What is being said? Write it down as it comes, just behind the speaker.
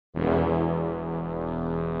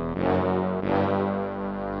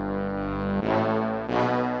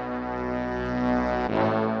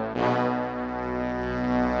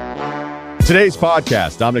Today's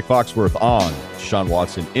podcast, Domonique Foxworth on Deshaun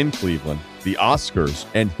Watson in Cleveland, the Oscars,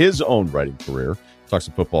 and his own writing career. Talks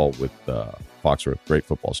some football with Foxworth, great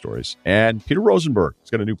football stories. And Peter Rosenberg, he's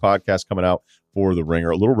got a new podcast coming out for The Ringer,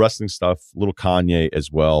 a little wrestling stuff, a little Kanye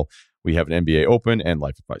as well. We have an NBA Open and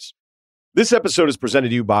life advice. This episode is presented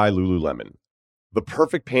to you by Lululemon. The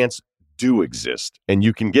perfect pants do exist, and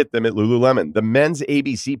you can get them at Lululemon. The men's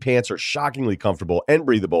ABC pants are shockingly comfortable and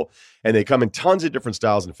breathable, and they come in tons of different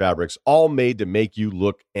styles and fabrics, all made to make you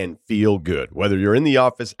look and feel good. Whether you're in the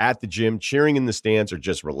office, at the gym, cheering in the stands, or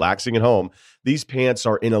just relaxing at home, these pants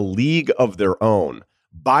are in a league of their own.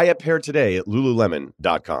 Buy a pair today at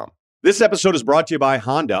Lululemon.com. This episode is brought to you by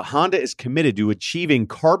Honda. Honda is committed to achieving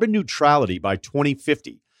carbon neutrality by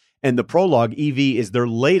 2050, and the Prologue EV is their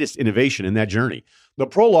latest innovation in that journey. The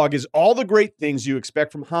Prologue is all the great things you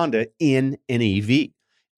expect from Honda in an EV.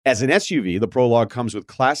 As an SUV, the Prologue comes with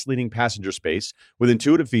class-leading passenger space with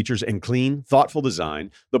intuitive features and clean, thoughtful design.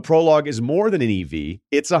 The Prologue is more than an EV.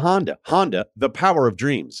 It's a Honda. Honda, the power of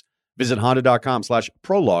dreams. Visit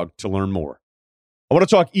honda.com/prologue to learn more. I want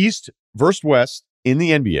to talk East versus West in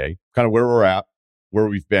the NBA, kind of where we're at, where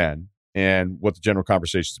we've been, and what the general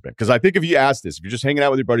conversation's been. Because I think if you ask this, if you're just hanging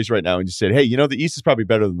out with your buddies right now and you said, hey, you know, the East is probably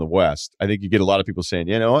better than the West, I think you get a lot of people saying,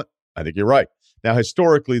 you know what? I think you're right. Now,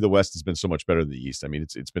 historically, the West has been so much better than the East. I mean,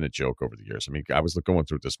 it's been a joke over the years. I mean, I was going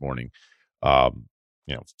through it this morning.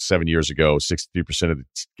 7 years ago, 63% of the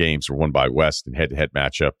games were won by West in head-to-head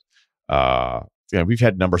matchup. We've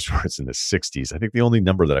had numbers where it's in the 60s. I think the only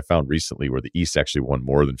number that I found recently where the East actually won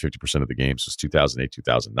more than 50% of the games was 2008,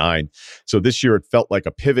 2009. So this year it felt like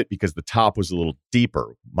a pivot because the top was a little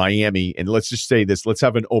deeper. Miami, and let's just say this, let's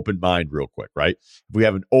have an open mind real quick, right? If we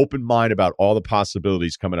have an open mind about all the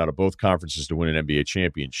possibilities coming out of both conferences to win an NBA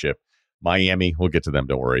championship, Miami, we'll get to them,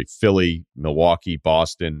 don't worry. Philly, Milwaukee,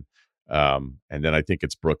 Boston, and then I think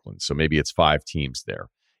it's Brooklyn. So maybe it's 5 teams there.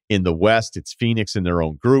 In the West, it's Phoenix in their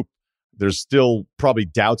own group. There's still probably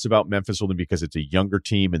doubts about Memphis only because it's a younger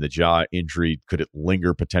team and the Ja injury. Could it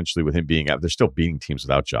linger potentially with him being out? They're still beating teams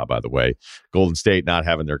without Ja, by the way. Golden State not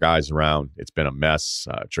having their guys around. It's been a mess.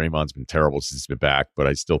 Draymond's been terrible since he's been back, but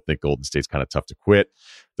I still think Golden State's kind of tough to quit.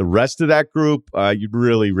 The rest of that group, you'd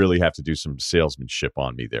really, really have to do some salesmanship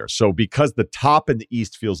on me there. So because the top in the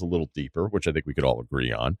East feels a little deeper, which I think we could all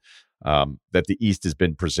agree on, that the East has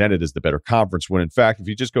been presented as the better conference, when in fact, if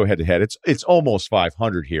you just go head to head, it's almost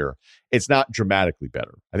 500 here. It's not dramatically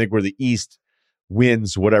better. I think where the East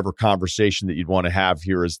wins whatever conversation that you'd want to have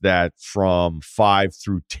here is that from 5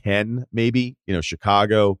 through 10, maybe,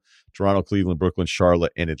 Chicago, Toronto, Cleveland, Brooklyn,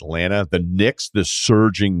 Charlotte, and Atlanta. The Knicks, the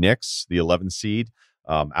surging Knicks, the 11th seed,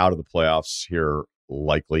 out of the playoffs here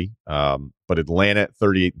likely. But Atlanta at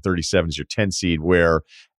 38 and 37 is your 10 seed, where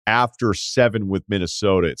after 7 with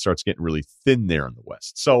Minnesota, it starts getting really thin there in the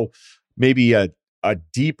West. So maybe a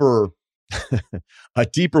deeper a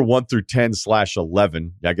deeper 1 through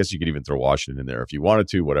 10/11. I guess you could even throw Washington in there if you wanted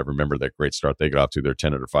to. Whatever. Remember that great start they got off to. They're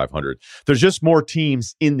 10 under 500. There's just more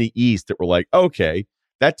teams in the East that were like, okay,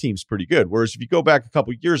 that team's pretty good. Whereas if you go back a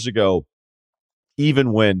couple years ago,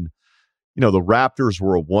 even when the Raptors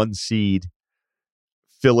were a 1 seed,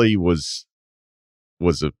 Philly was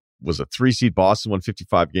a 3 seed. Boston won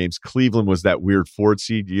 55 games. Cleveland was that weird 4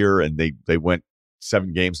 seed year, and they went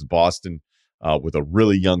 7 games with Boston with a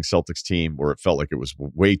really young Celtics team where it felt like it was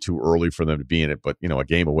way too early for them to be in it. But, a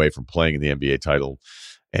game away from playing in the NBA title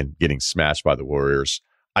and getting smashed by the Warriors.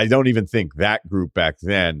 I don't even think that group back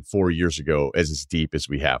then, 4 years ago, is as deep as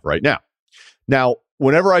we have right now. Now,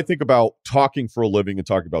 whenever I think about talking for a living and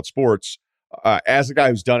talking about sports, as a guy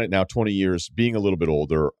who's done it now 20 years, being a little bit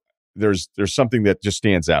older, there's something that just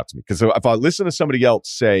stands out to me. Because if I listen to somebody else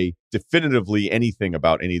say definitively anything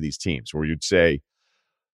about any of these teams, where you'd say,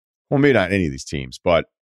 well, maybe not any of these teams, but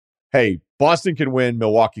hey, Boston can win,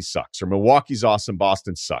 Milwaukee sucks, or Milwaukee's awesome,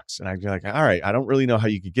 Boston sucks. And I'd be like, all right, I don't really know how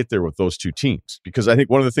you could get there with those 2 teams. Because I think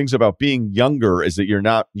one of the things about being younger is that you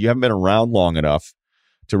haven't been around long enough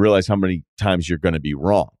to realize how many times you're going to be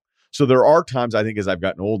wrong. So there are times, I think, as I've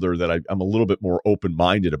gotten older, that I'm a little bit more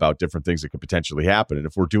open-minded about different things that could potentially happen. And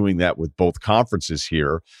if we're doing that with both conferences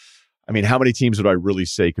here, I mean, how many teams would I really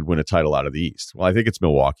say could win a title out of the East? Well, I think it's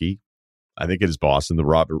Milwaukee. I think it is Boston. The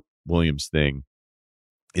Robert Williams thing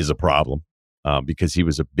is a problem because he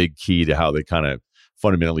was a big key to how they kind of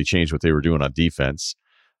fundamentally changed what they were doing on defense.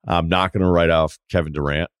 I'm not going to write off Kevin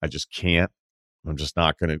Durant. I just can't. I'm just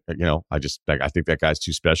not going to, I think that guy's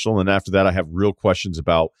too special. And after that, I have real questions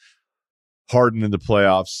about Harden in the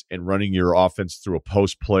playoffs and running your offense through a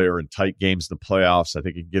post player in tight games in the playoffs, I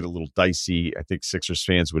think it can get a little dicey. I think Sixers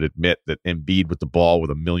fans would admit that Embiid with the ball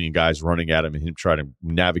with a million guys running at him and him trying to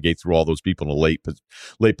navigate through all those people in a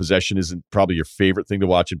late possession isn't probably your favorite thing to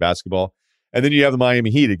watch in basketball. And then you have the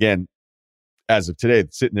Miami Heat again, as of today,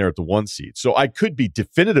 sitting there at the 1 seed. So I could be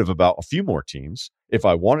definitive about a few more teams if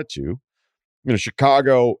I wanted to.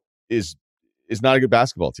 Chicago is not a good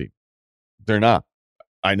basketball team. They're not.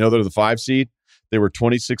 I know they're the 5 seed. They were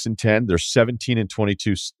 26-10. They're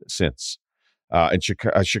 17-22 since. And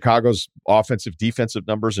Chicago's offensive defensive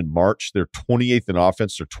numbers in March, they're 28th in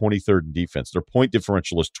offense. They're 23rd in defense. Their point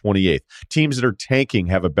differential is 28th. Teams that are tanking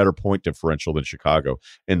have a better point differential than Chicago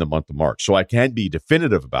in the month of March. So I can be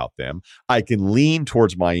definitive about them. I can lean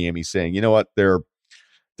towards Miami saying, you know what, their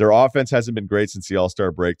offense hasn't been great since the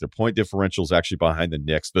All-Star break. Their point differential is actually behind the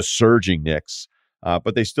Knicks, the surging Knicks.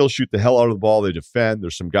 But they still shoot the hell out of the ball. They defend.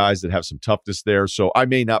 There's some guys that have some toughness there. So I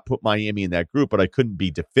may not put Miami in that group, but I couldn't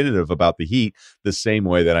be definitive about the Heat the same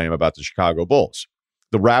way that I am about the Chicago Bulls.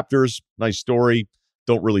 The Raptors, nice story.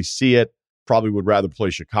 Don't really see it. Probably would rather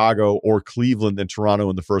play Chicago or Cleveland than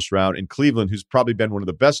Toronto in the first round. And Cleveland, who's probably been one of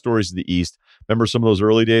the best stories of the East. Remember some of those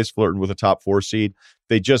early days flirting with a top 4 seed?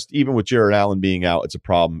 They just, even with Jared Allen being out, it's a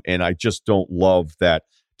problem. And I just don't love that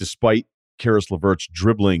despite Karis LeVert's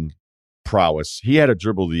dribbling prowess. He had a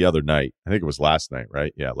dribble the other night. I think it was last night,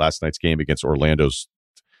 right? Yeah, last night's game against Orlando's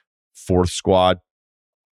 4th squad.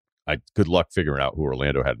 Good luck figuring out who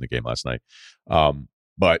Orlando had in the game last night.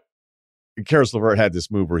 But Karis LeVert had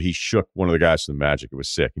this move where he shook one of the guys from the Magic. It was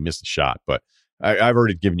sick. He missed a shot. But I've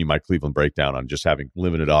already given you my Cleveland breakdown on just having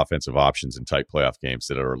limited offensive options in tight playoff games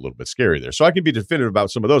that are a little bit scary there. So I can be definitive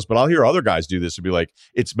about some of those, but I'll hear other guys do this and be like,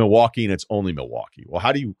 it's Milwaukee and it's only Milwaukee. Well,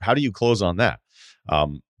 how do you close on that?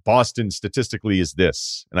 Boston statistically is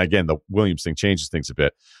this. And again, the Williams thing changes things a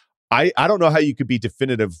bit. I don't know how you could be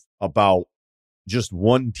definitive about just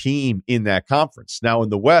one team in that conference. Now in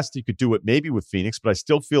the West, you could do it maybe with Phoenix, but I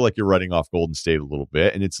still feel like you're writing off Golden State a little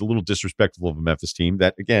bit. And it's a little disrespectful of a Memphis team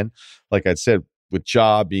that, again, like I said, with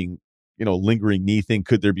Ja being, lingering knee thing,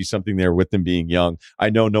 could there be something there with them being young? I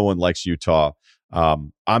know no one likes Utah.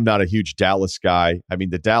 I'm not a huge Dallas guy. I mean,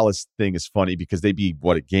 the Dallas thing is funny because they'd be,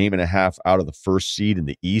 a game and a half out of the 1st seed in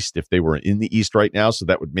the East if they were in the East right now. So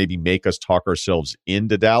that would maybe make us talk ourselves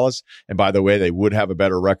into Dallas. And by the way, they would have a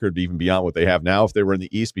better record even beyond what they have now if they were in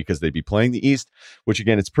the East because they'd be playing the East, which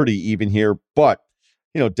again, it's pretty even here. But,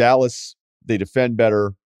 Dallas, they defend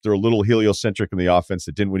better. They're a little heliocentric in the offense.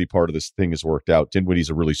 The Dinwiddie part of this thing has worked out. Dinwiddie's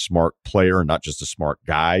a really smart player and not just a smart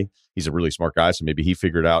guy. He's a really smart guy, so maybe he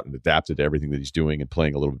figured out and adapted to everything that he's doing and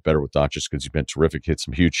playing a little bit better with Doncic because he's been terrific, hit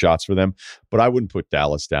some huge shots for them. But I wouldn't put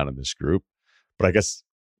Dallas down in this group. But I guess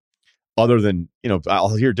other than,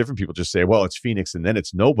 I'll hear different people just say, well, it's Phoenix and then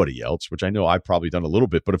it's nobody else, which I know I've probably done a little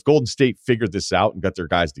bit. But if Golden State figured this out and got their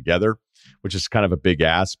guys together, which is kind of a big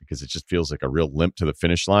ask because it just feels like a real limp to the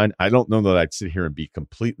finish line, I don't know that I'd sit here and be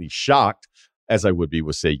completely shocked as I would be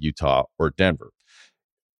with, say, Utah or Denver.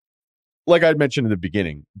 Like I mentioned in the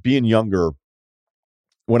beginning, being younger,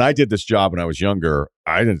 when I did this job when I was younger,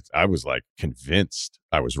 I was like convinced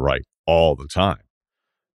I was right all the time.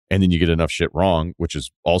 And then you get enough shit wrong, which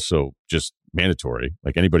is also just mandatory.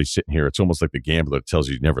 Like anybody sitting here, it's almost like the gambler that tells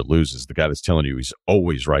you he never loses. The guy that's telling you he's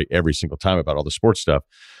always right every single time about all the sports stuff.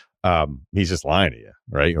 He's just lying to you,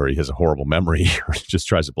 right? Or he has a horrible memory or just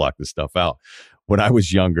tries to block this stuff out. When I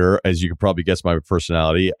was younger, as you could probably guess my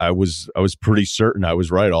personality, I was pretty certain I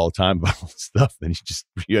was right all the time about all this stuff. Then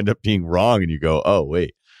you end up being wrong and you go, oh,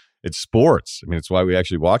 wait, it's sports. I mean, it's why we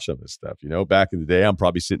actually watch some of this stuff. Back in the day, I'm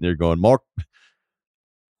probably sitting there going, Mark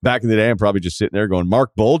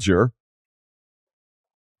Bulger,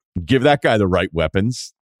 give that guy the right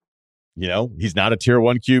weapons. He's not a tier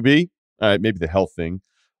 1 QB. All right, maybe the health thing.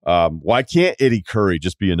 Why can't Eddie Curry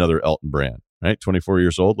just be another Elton Brand, right? 24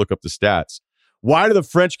 years old. Look up the stats. Why do the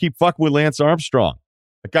French keep fucking with Lance Armstrong?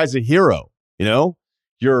 That guy's a hero.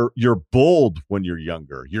 You're bold when you're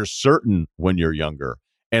younger. You're certain when you're younger.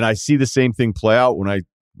 And I see the same thing play out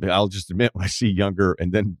I'll just admit, when I see younger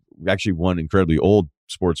and then actually one incredibly old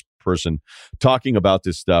sports person talking about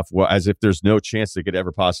this stuff, well, as if there's no chance they could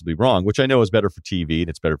ever possibly wrong, which I know is better for TV and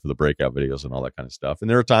it's better for the breakout videos and all that kind of stuff. And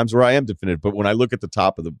there are times where I am definitive, but when I look at the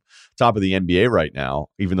top of the NBA right now,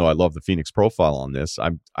 even though I love the Phoenix profile on this,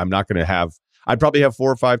 I'm not going to have. I'd probably have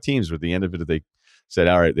 4 or 5 teams. But at the end of it, if they said,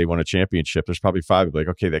 all right, they won a championship, there's probably 5 like,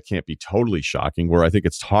 okay, that can't be totally shocking. Where I think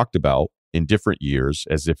it's talked about in different years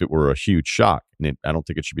as if it were a huge shock. And I don't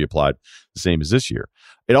think it should be applied the same as this year.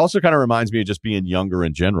 It also kind of reminds me of just being younger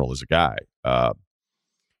in general as a guy.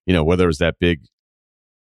 Whether it's that big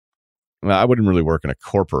I wouldn't really work in a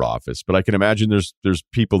corporate office, but I can imagine there's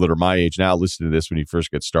people that are my age now listening to this when you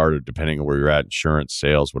first get started, depending on where you're at, insurance,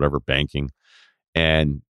 sales, whatever, banking.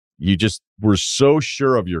 And you just were so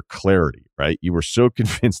sure of your clarity, right? You were so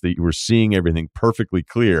convinced that you were seeing everything perfectly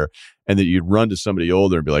clear, and that you'd run to somebody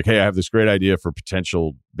older and be like, hey, I have this great idea for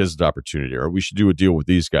potential business opportunity, or we should do a deal with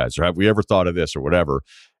these guys, or have we ever thought of this, or whatever.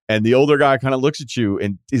 And the older guy kind of looks at you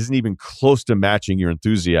and isn't even close to matching your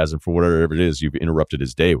enthusiasm for whatever it is you've interrupted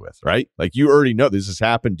his day with, right? Like, you already know this has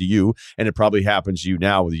happened to you, and it probably happens to you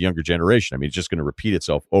now with the younger generation. I mean, it's just going to repeat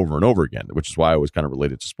itself over and over again, which is why I was kind of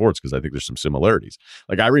related to sports, because I think there's some similarities.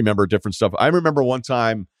 Like, I remember different stuff. I remember one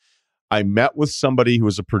time I met with somebody who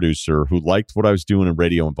was a producer who liked what I was doing in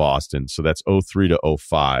radio in Boston. So that's 03 to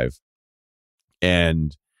 05.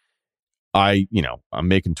 And I'm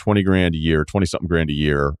making 20 grand a year, 20 something grand a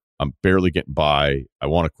year. I'm barely getting by. I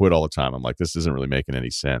want to quit all the time. I'm like, this isn't really making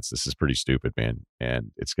any sense. This is pretty stupid, man.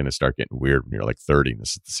 And it's going to start getting weird when you're like 30. And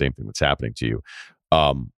this is the same thing that's happening to you.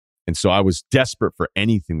 And so I was desperate for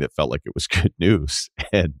anything that felt like it was good news.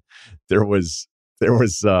 And there was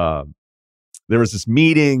this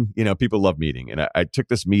meeting. People love meeting. And I took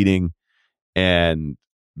this meeting, and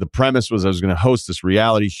the premise was I was going to host this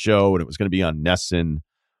reality show, and it was going to be on Nessun,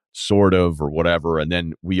 sort of, or whatever. And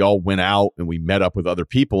then we all went out and we met up with other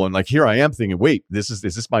people. And like, here I am thinking, wait, is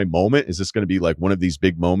this my moment? Is this going to be like one of these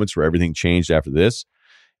big moments where everything changed after this?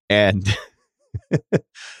 And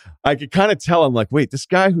I could kind of tell, I'm like, wait, this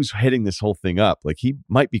guy who's heading this whole thing up, like, he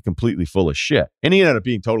might be completely full of shit. And he ended up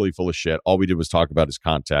being totally full of shit. All we did was talk about his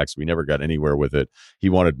contacts. We never got anywhere with it. He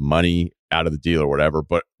wanted money out of the deal or whatever.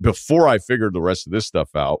 But before I figured the rest of this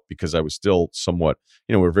stuff out, because I was still somewhat,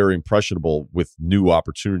 we're very impressionable with new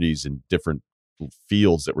opportunities in different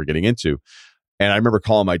fields that we're getting into. And I remember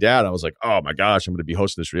calling my dad. I was like, oh my gosh, I'm going to be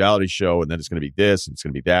hosting this reality show, and then it's going to be this, and it's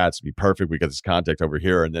going to be that. It's going to be perfect. We got this contact over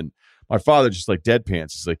here. And then my father just like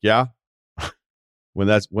deadpans. He's like, yeah,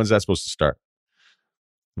 when's that supposed to start?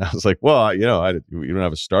 And I was like, well, you don't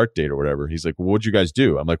have a start date or whatever. He's like, well, what'd you guys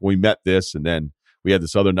do? I'm like, well, we met this, and then we had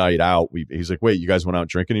this other night out. He's like, wait, you guys went out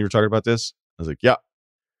drinking and you were talking about this? I was like, yeah.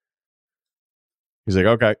 He's like,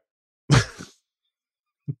 okay.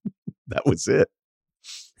 That was it.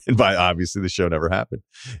 And obviously the show never happened.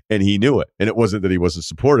 And he knew it. And it wasn't that he wasn't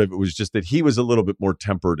supportive. It was just that he was a little bit more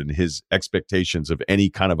tempered in his expectations of any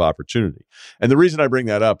kind of opportunity. And the reason I bring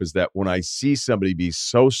that up is that when I see somebody be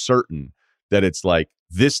so certain that it's like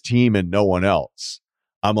this team and no one else,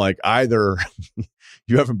 I'm like, either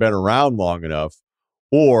you haven't been around long enough,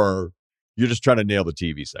 or you're just trying to nail the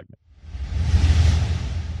TV segment.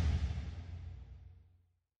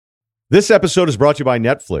 This episode is brought to you by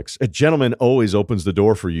Netflix. A gentleman always opens the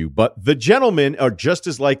door for you, but the gentlemen are just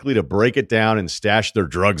as likely to break it down and stash their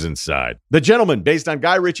drugs inside. The Gentleman, based on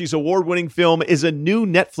Guy Ritchie's award-winning film, is a new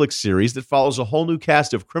Netflix series that follows a whole new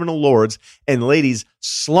cast of criminal lords and ladies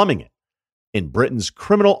slumming it in Britain's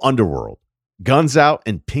criminal underworld. Guns out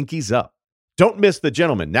and pinkies up. Don't miss The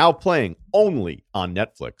Gentleman, now playing only on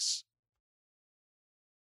Netflix.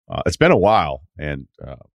 It's been a while, and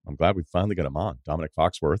I'm glad we finally got him on. Domonique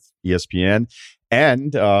Foxworth, ESPN,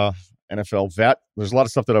 and NFL vet. There's a lot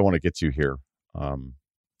of stuff that I want to get to here. I'm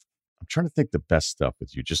trying to think the best stuff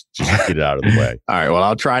with you. Just to get it out of the way. All right. Well,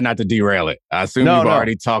 I'll try not to derail it. I assume you've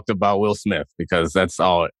already talked about Will Smith, because that's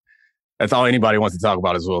all anybody wants to talk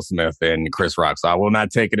about is Will Smith and Chris Rock. So I will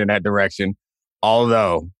not take it in that direction.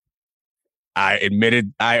 Although I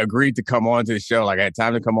agreed to come on to the show. Like, I had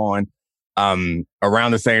time to come on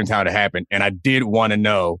around the same time it happened. And I did want to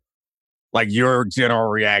know, like, your general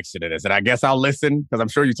reaction to this. And I guess I'll listen, because I'm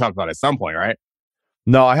sure you talked about it at some point, right?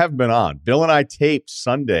 No, I haven't been on. Bill and I taped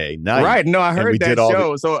Sunday night. Right. No, I heard that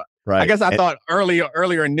show. Right. I guess I thought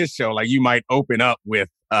earlier in this show, like, you might open up with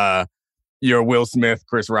your Will Smith,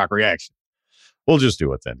 Chris Rock reaction. We'll just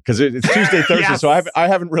do it then, because it's Tuesday, Thursday, yes. So I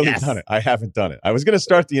haven't really done it. I haven't done it. I was going to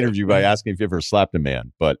start the interview by asking if you ever slapped a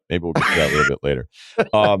man, but maybe we'll get to that a little bit later.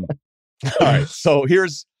 All right, so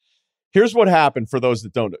here's what happened for those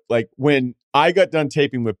that don't. Like, when I got done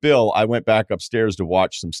taping with Bill, I went back upstairs to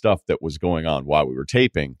watch some stuff that was going on while we were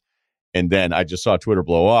taping, and then I just saw Twitter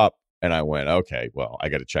blow up, and I went, okay, well, I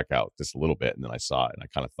got to check out this a little bit, and then I saw it, and I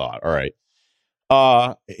kind of thought, all right,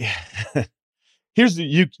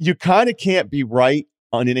 you kind of can't be right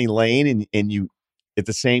on any lane, and you, at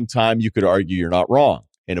the same time, you could argue you're not wrong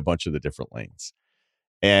in a bunch of the different lanes.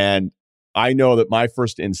 And I know that my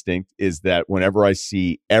first instinct is that whenever I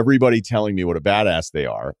see everybody telling me what a badass they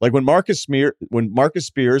are, like when Marcus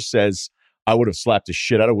Spears says, I would have slapped the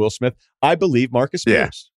shit out of Will Smith, I believe Marcus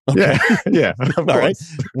Spears. Okay. Yeah. All right.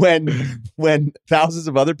 When thousands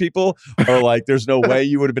of other people are like, there's no way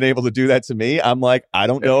you would have been able to do that to me. I'm like, I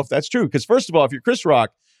don't know if that's true. Because first of all, if you're Chris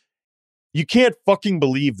Rock, you can't fucking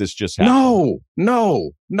believe this just happened.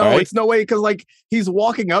 No. Right? It's no way. Because like he's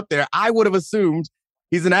walking up there. I would have assumed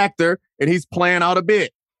he's an actor and he's playing out a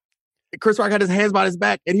bit. Chris Rock had his hands behind his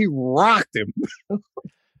back and he rocked him.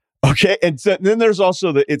 Okay. And so then there's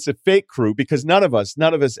also it's a fake crew because none of us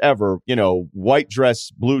ever, white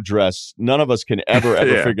dress, blue dress, none of us can ever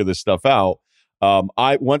figure this stuff out. I'll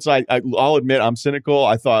admit I'm cynical.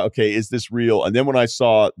 I thought, okay, is this real? And then when I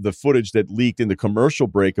saw the footage that leaked in the commercial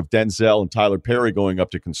break of Denzel and Tyler Perry going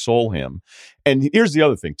up to console him. And here's the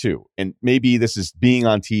other thing too. And maybe this is being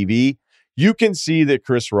on TV. You can see that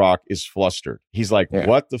Chris Rock is flustered. He's like,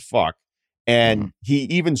 what the fuck? And he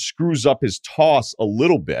even screws up his toss a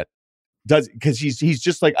little bit. Because he's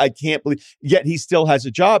just like, I can't believe, yet he still has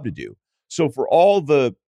a job to do. So for all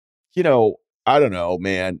the, I don't know,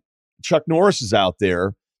 man, Chuck Norris is out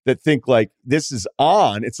there that think like this is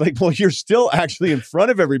on. It's like, well, you're still actually in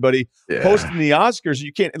front of everybody hosting the Oscars.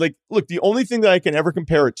 You can't look, the only thing that I can ever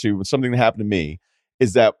compare it to with something that happened to me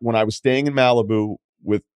is that when I was staying in Malibu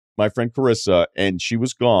with my friend Carissa and she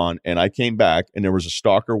was gone and I came back and there was a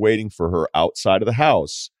stalker waiting for her outside of the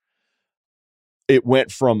house. It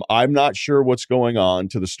went from I'm not sure what's going on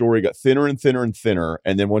to the story got thinner and thinner and thinner.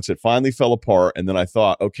 And then once it finally fell apart, and then I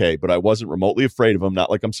thought, okay, but I wasn't remotely afraid of him.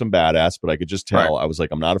 Not like I'm some badass, but I could just tell. Right. I was like,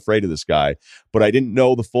 I'm not afraid of this guy. But I didn't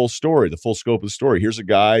know the full story, the full scope of the story. Here's a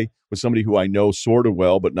guy with somebody who I know sort of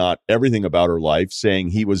well, but not everything about her life, saying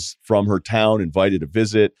he was from her town, invited to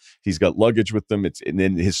visit. He's got luggage with them. And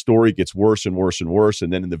then his story gets worse and worse and worse.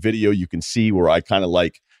 And then in the video, you can see where I kind of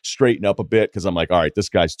like straighten up a bit because I'm like, all right, this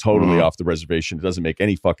guy's totally off the reservation. It doesn't make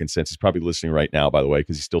any fucking sense. He's probably listening right now, by the way,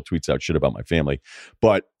 because he still tweets out shit about my family.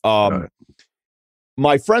 But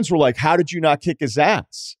my friends were like, how did you not kick his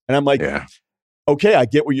ass? And I'm like, okay, I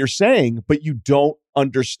get what you're saying, but you don't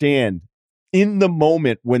understand in the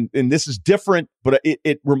moment and this is different, but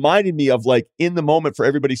it reminded me of like in the moment for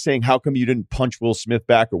everybody saying, how come you didn't punch Will Smith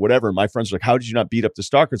back or whatever? And my friends were like, how did you not beat up the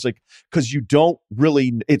stalker? It's like, because you don't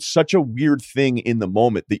really, it's such a weird thing in the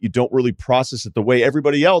moment that you don't really process it the way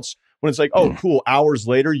everybody else, when it's like, oh, cool, hours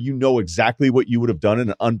later, you know exactly what you would have done in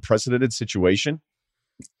an unprecedented situation.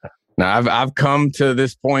 Now, I've come to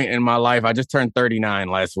this point in my life. I just turned 39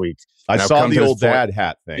 last week. I saw the old dad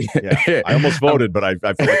hat thing. Yeah. I almost voted, but I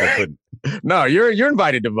feel like I couldn't. No, you're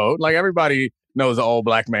invited to vote. Like everybody knows the old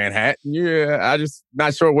black man hat. Yeah, I just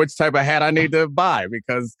not sure which type of hat I need to buy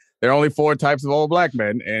because there are only 4 types of old black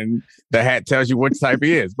men, and the hat tells you which type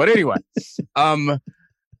he is. But anyway,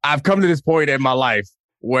 I've come to this point in my life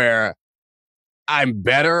where I'm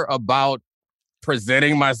better about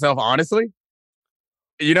presenting myself honestly.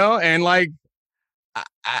 And like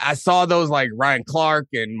I saw those like Ryan Clark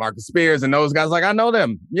and Marcus Spears and those guys, like I know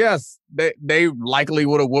them. Yes, they likely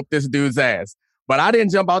would have whooped this dude's ass. But I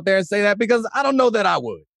didn't jump out there and say that because I don't know that I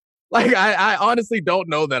would. Like I honestly don't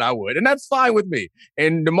know that I would. And that's fine with me.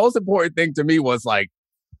 And the most important thing to me was like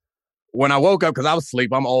when I woke up, because I was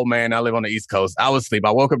asleep. I'm an old man. I live on the East Coast. I was asleep.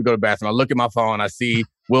 I woke up to go to the bathroom. I look at my phone. I see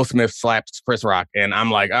Will Smith slaps Chris Rock. And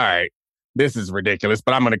I'm like, all right. This is ridiculous,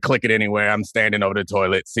 but I'm going to click it anyway. I'm standing over the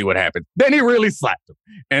toilet, see what happens. Then he really slapped him.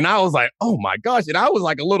 And I was like, oh my gosh. And I was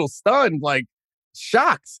like a little stunned, like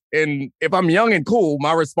shocked. And if I'm young and cool,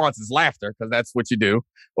 my response is laughter because that's what you do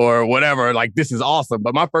or whatever. Like, this is awesome.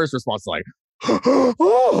 But my first response is like,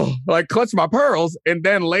 oh, like clutch my pearls. And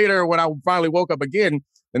then later when I finally woke up again,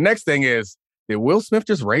 the next thing is, did Will Smith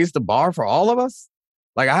just raise the bar for all of us?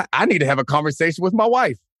 Like, I need to have a conversation with my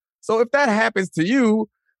wife. So if that happens to you,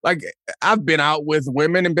 like I've been out with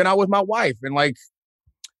women and been out with my wife and like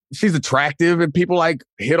she's attractive and people like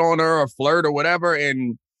hit on her or flirt or whatever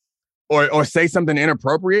and or say something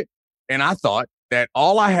inappropriate. And I thought that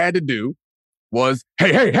all I had to do was,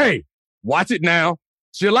 hey, watch it now.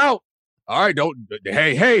 Chill out. All right,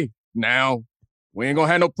 hey, now we ain't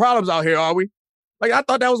gonna have no problems out here, are we? Like I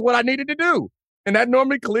thought that was what I needed to do. And that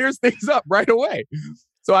normally clears things up right away.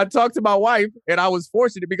 So I talked to my wife and I was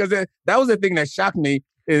fortunate because that was the thing that shocked me.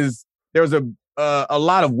 Is there was a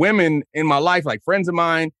lot of women in my life, like friends of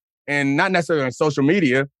mine, and not necessarily on social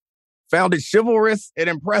media, found it chivalrous and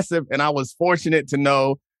impressive. And I was fortunate to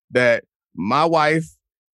know that my wife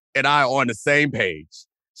and I are on the same page.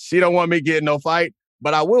 She don't want me getting no fight,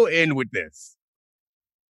 but I will end with this.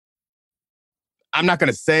 I'm not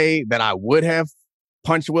going to say that I would have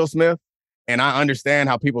punched Will Smith, and I understand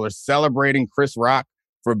how people are celebrating Chris Rock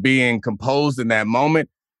for being composed in that moment.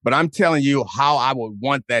 But I'm telling you how I would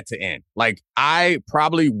want that to end. Like, I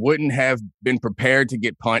probably wouldn't have been prepared to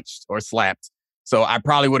get punched or slapped So I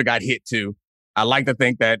probably would have got hit too. I like to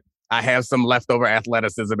think that I have some leftover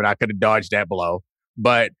athleticism and I could have dodged that blow,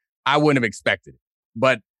 but I wouldn't have expected it.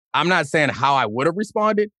 But I'm not saying how I would have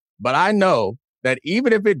responded, but I know that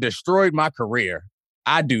even if it destroyed my career,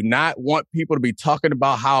 I do not want people to be talking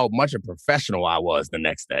about how much a professional I was the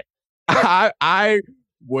next day. I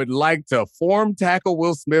would like to form tackle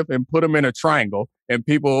Will Smith and put him in a triangle, and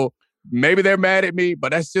people, maybe they're mad at me,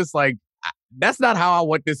 but that's just like, that's not how I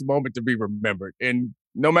want this moment to be remembered. And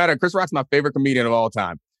no matter, Chris Rock's my favorite comedian of all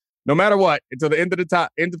time. No matter what, until the end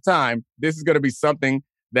of time, this is going to be something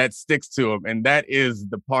that sticks to him. And that is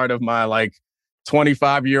the part of my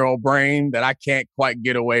 25-year-old brain that I can't quite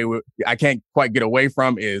get away with. I can't quite get away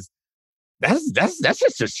from is that's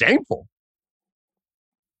just shameful.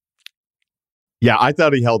 Yeah, I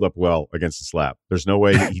thought he held up well against the slap. There's no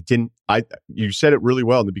way he didn't. You said it really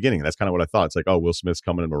well in the beginning. That's kind of what I thought. It's like, oh, Will Smith's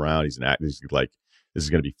coming him around. He's an actor. He's like, this is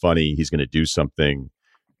going to be funny. He's going to do something.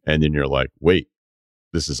 And then you're like, wait,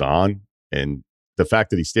 this is on. And the fact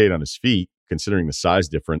that he stayed on his feet, considering the size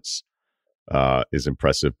difference, is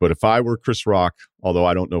impressive. But if I were Chris Rock, although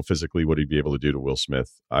I don't know physically what he'd be able to do to Will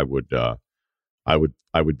Smith, I would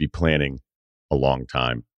be planning a long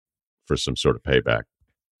time for some sort of payback.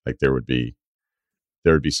 Like there would be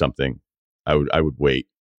something. I would wait,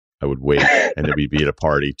 and then we'd be at a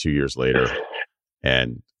party 2 years later,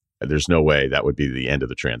 and there's no way that would be the end of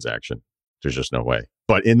the transaction. There's just no way.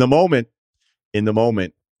 But in the moment,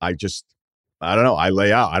 I don't know. I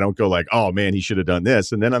lay out. I don't go like, oh man, he should have done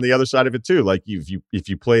this. And then on the other side of it too, like if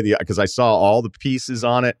you play because I saw all the pieces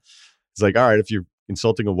on it, it's like, all right, if you're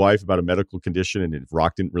insulting a wife about a medical condition and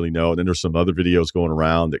Rock didn't really know, and then there's some other videos going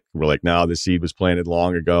around that were like, no, the seed was planted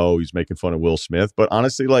long ago. He's making fun of Will Smith. But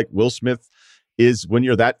honestly, like Will Smith is, when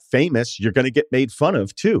you're that famous, you're going to get made fun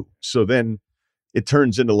of too. So then it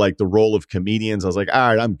turns into like the role of comedians. I was like, all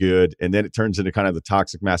right, I'm good. And then it turns into kind of the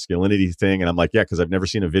toxic masculinity thing. And I'm like, yeah, because I've never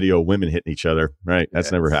seen a video of women hitting each other, right?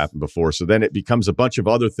 That's never happened before. So then it becomes a bunch of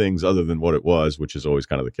other things other than what it was, which is always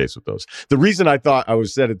kind of the case with those. The reason I thought I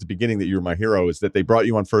was said at the beginning that you were my hero is that they brought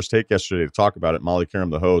you on First Take yesterday to talk about it. Molly Karam,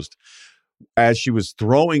 the host, as she was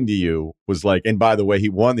throwing to you, was like, and by the way, he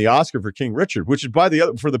won the Oscar for King Richard, which is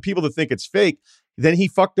for the people that think it's fake, then he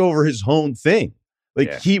fucked over his own thing.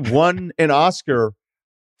 He won an Oscar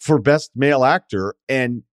for Best Male Actor,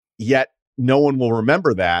 and yet no one will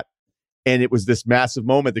remember that. And it was this massive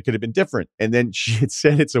moment that could have been different. And then she had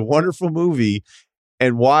said it's a wonderful movie.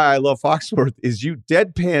 And why I love Foxworth is you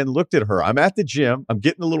deadpan looked at her. I'm at the gym. I'm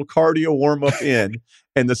getting a little cardio warm up in,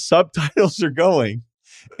 and the subtitles are going.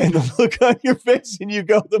 And the look on your face, and you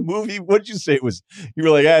go, the movie, what'd you say it was? You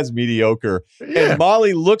were like, it's mediocre. Yeah. And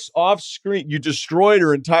Molly looks off screen. You destroyed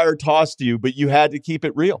her entire toss to you, but you had to keep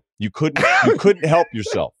it real. You couldn't help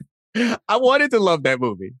yourself. I wanted to love that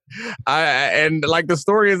movie. And the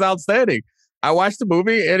story is outstanding. I watched the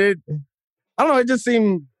movie and it just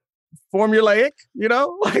seemed formulaic,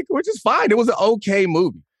 which is fine. It was an okay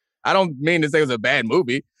movie. I don't mean to say it was a bad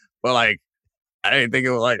movie, but I didn't think it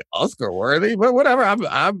was Oscar worthy, but whatever.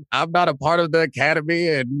 I'm not a part of the Academy,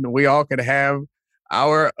 and we all can have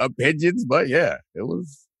our opinions. But yeah, it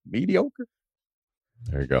was mediocre.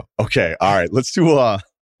 There you go. Okay, all right. Let's do. I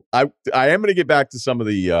am going to get back to some of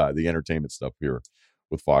the entertainment stuff here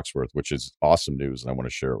with Foxworth, which is awesome news, and I want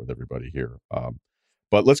to share it with everybody here.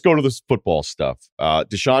 But let's go to this football stuff.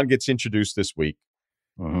 Deshaun gets introduced this week.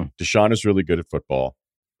 Mm-hmm. Deshaun is really good at football.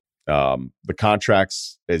 The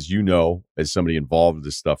contracts, as you know, as somebody involved with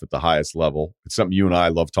this stuff at the highest level, it's something you and I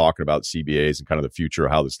love talking about, CBAs and kind of the future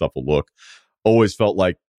of how this stuff will look. Always felt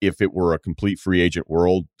like if it were a complete free agent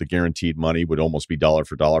world, the guaranteed money would almost be dollar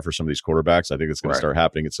for dollar for some of these quarterbacks. I think it's going to start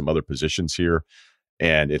happening at some other positions here.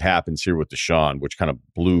 And it happens here with Deshaun, which kind of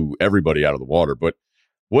blew everybody out of the water. But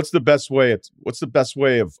what's the best way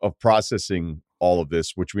of processing all of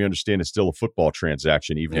this, which we understand is still a football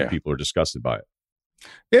transaction, even if people are disgusted by it?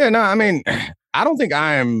 Yeah, no, I mean, I don't think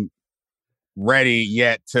I'm ready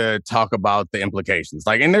yet to talk about the implications.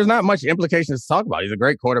 And there's not much implications to talk about. He's a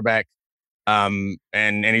great quarterback. And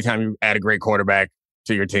anytime you add a great quarterback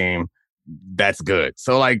to your team, that's good.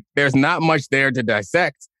 So there's not much there to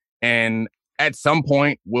dissect. And at some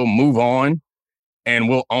point we'll move on and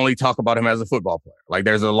we'll only talk about him as a football player.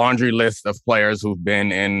 There's a laundry list of players who've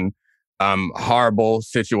been in horrible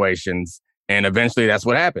situations. And eventually that's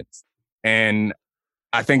what happens. And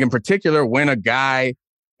I think in particular, when a guy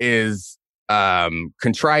is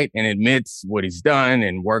contrite and admits what he's done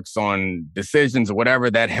and works on decisions or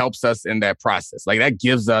whatever, that helps us in that process. That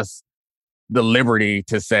gives us the liberty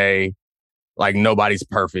to say, nobody's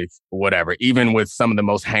perfect or whatever, even with some of the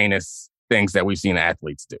most heinous things that we've seen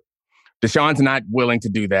athletes do. Deshaun's not willing to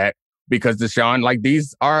do that. because Deshaun, like,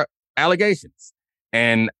 these are allegations.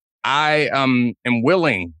 And I am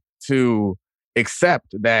willing to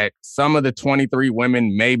accept that some of the 23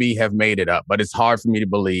 women maybe have made it up, but it's hard for me to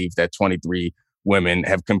believe that 23 women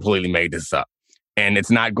have completely made this up. And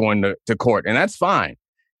it's not going to court. And that's fine.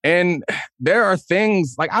 And there are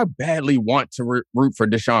things, like, I badly want to root for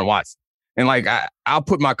Deshaun Watson. And, like, I'll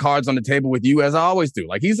put my cards on the table with you, as I always do.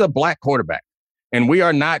 Like, he's a black quarterback. And we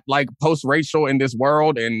are not, like, post-racial in this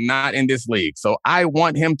world and not in this league. So I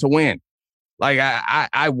want him to win. Like,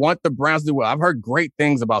 I want the Browns to do well. I've heard great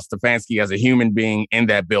things about Stefanski as a human being in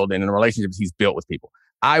that building and the relationships he's built with people.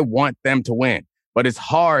 I want them to win. But it's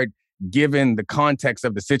hard given the context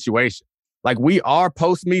of the situation. Like, we are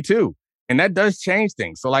post-Me Too. And that does change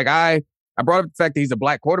things. So, like, I brought up the fact that he's a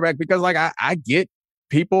black quarterback because, like, I get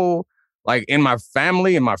people, like, in my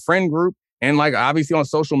family and my friend group and, like, obviously on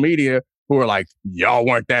social media who are like, y'all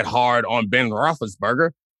weren't that hard on Ben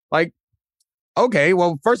Roethlisberger. Like, okay,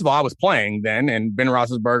 well, first of all, I was playing then, and Ben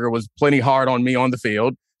Roethlisberger was plenty hard on me on the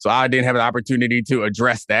field. So I didn't have an opportunity to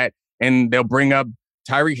address that. And they'll bring up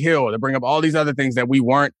Tyreek Hill. They'll bring up all these other things that we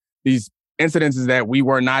weren't, these incidences that we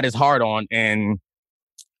were not as hard on. And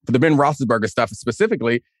for the Ben Roethlisberger stuff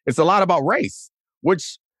specifically, it's a lot about race,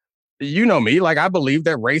 which, you know me, like, I believe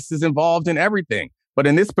that race is involved in everything. But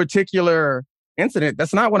in this particular incident,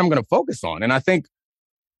 that's not what I'm going to focus on. And I think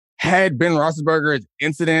had Ben Roethlisberger's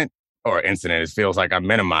incident, it feels like I'm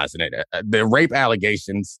minimizing it, the rape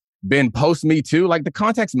allegations been post-Me Too, like, the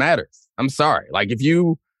context matters. I'm sorry. Like,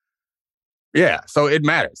 so it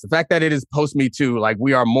matters. The fact that it is post-Me Too, like,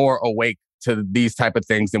 we are more awake to these type of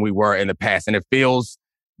things than we were in the past. And it feels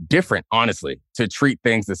different, honestly, to treat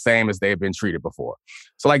things the same as they've been treated before.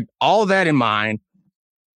 So, like, all that in mind,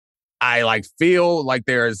 I, like, feel like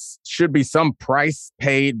should be some price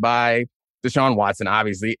paid by Deshaun Watson,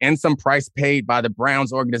 obviously, and some price paid by the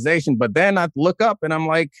Browns organization. But then I look up and I'm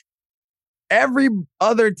like, every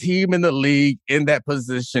other team in the league in that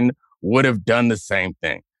position would have done the same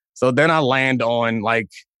thing. So then I land on, like,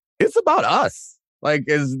 it's about us. Like,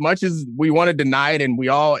 as much as we want to deny it,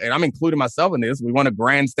 and I'm including myself in this, we want to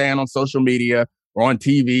grandstand on social media or on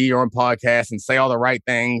TV or on podcasts and say all the right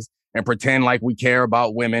things and pretend like we care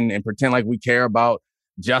about women and pretend like we care about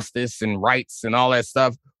justice and rights and all that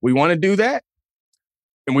stuff. We want to do that.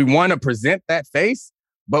 And we want to present that face,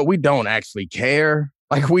 but we don't actually care.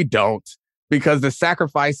 Like, we don't, because the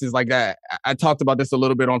sacrifices, like that, I talked about this a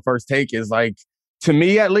little bit on First Take, is, like, to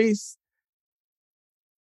me at least,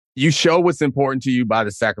 you show what's important to you by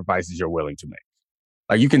the sacrifices you're willing to make.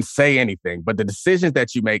 Like, you can say anything, but the decisions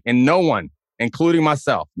that you make, and no one, including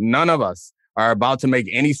myself, none of us are about to make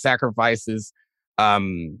any sacrifices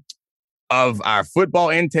of our football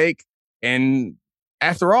intake. And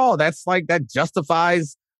after all, that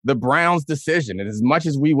justifies the Browns' decision. And as much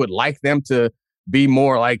as we would like them to be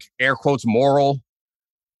more, like, air quotes, moral,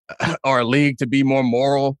 or a league to be more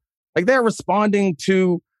moral, like, they're responding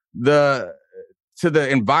to the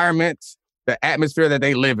environment, the atmosphere that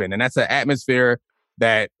they live in. And that's an atmosphere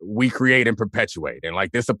that we create and perpetuate. And,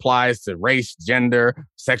 like, this applies to race, gender,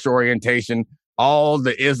 sexual orientation, all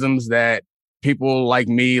the isms that people like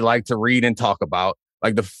me like to read and talk about.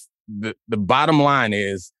 Like, the bottom line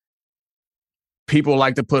is, people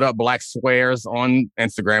like to put up black squares on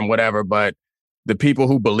Instagram, whatever, but the people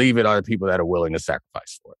who believe it are the people that are willing to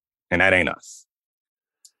sacrifice for it. And that ain't us.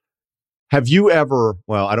 Have you ever,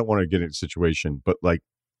 well, I don't want to get into a situation, but, like,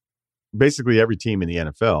 basically every team in the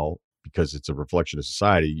NFL, because it's a reflection of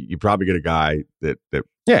society, you probably get a guy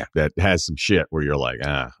that has some shit where you're like,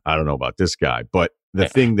 I don't know about this guy. But the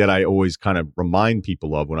thing that I always kind of remind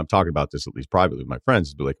people of when I'm talking about this, at least privately with my friends,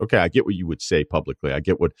 is be like, okay, I get what you would say publicly. I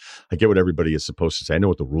get what everybody is supposed to say. I know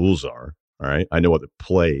what the rules are. All right. I know what it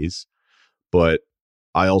plays, but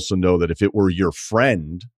I also know that if it were your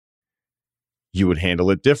friend, you would handle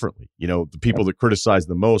it differently. You know, the people that criticize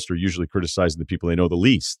the most are usually criticizing the people they know the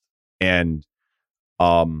least. And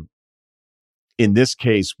in this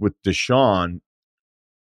case with Deshaun,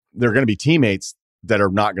 there are going to be teammates that are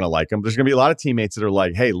not going to like him. There's going to be a lot of teammates that are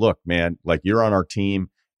like, hey, look, man, like, you're on our team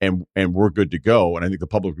and we're good to go. And I think the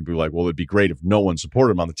public would be like, well, it'd be great if no one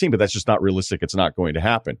supported him on the team, but that's just not realistic. It's not going to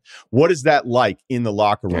happen. What is that like in the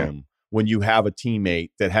locker room when you have a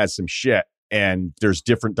teammate that has some shit and there's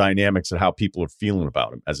different dynamics of how people are feeling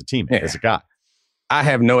about him as a teammate, as a guy? I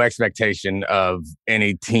have no expectation of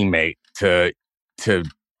any teammate to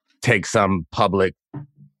take some public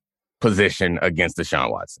position against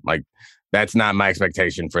Deshaun Watson. Like, that's not my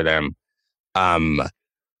expectation for them.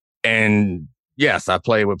 And yes, I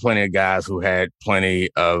played with plenty of guys who had plenty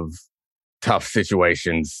of tough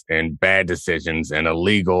situations and bad decisions and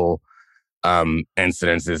illegal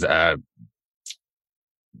incidents is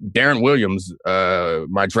Darren Williams,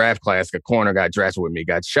 my draft class, a corner got drafted with me,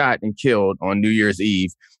 got shot and killed on New Year's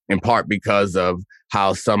Eve, in part because of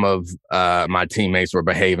how some of my teammates were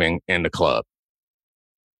behaving in the club.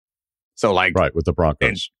 So like, right, with the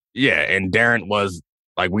Broncos. And Darren was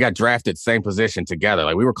like, we got drafted same position together.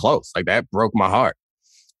 Like we were close. Like that broke my heart.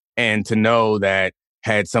 And to know that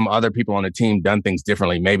had some other people on the team done things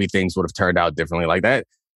differently, maybe things would have turned out differently like that.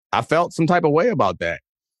 I felt some type of way about that.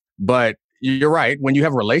 But you're right. When you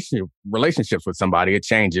have relationships with somebody, it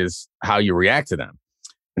changes how you react to them.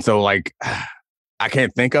 And so like, I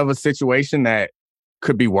can't think of a situation that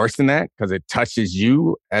could be worse than that because it touches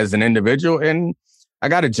you as an individual. And I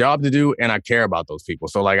got a job to do and I care about those people.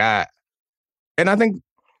 So like I think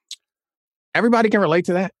everybody can relate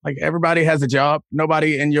to that. Like everybody has a job.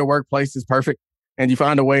 Nobody in your workplace is perfect. And you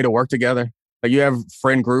find a way to work together. Like you have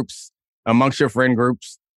friend groups. Amongst your friend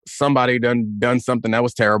groups, somebody done something that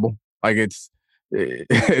was terrible. Like it's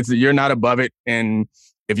you're not above it. And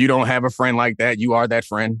if you don't have a friend like that, you are that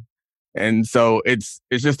friend. And so it's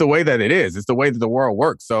just the way that it is. It's the way that the world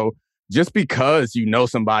works. So just because you know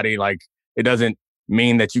somebody, like it doesn't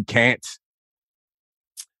mean that you can't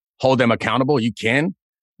hold them accountable. You can,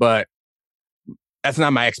 but that's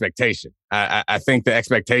not my expectation. I think the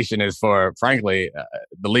expectation is for, frankly,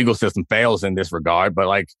 the legal system fails in this regard. But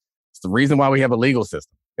like, it's the reason why we have a legal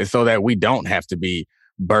system. It's so that we don't have to be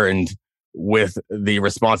burdened with the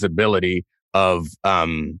responsibility of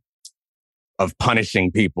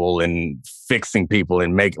punishing people and fixing people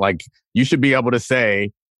and like you should be able to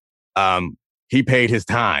say he paid his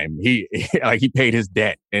time, he paid his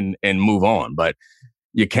debt and move on, but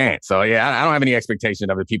you can't. So yeah, I don't have any expectation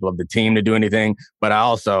of the people of the team to do anything, but I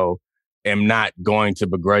also am not going to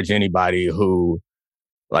begrudge anybody who,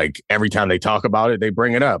 like, every time they talk about it, they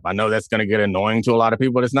bring it up. I know that's going to get annoying to a lot of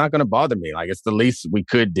people, but it's not going to bother me. Like, it's the least we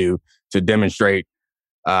could do to demonstrate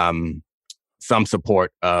some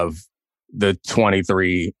support of the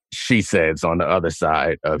 23 she says on the other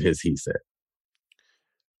side of his he said.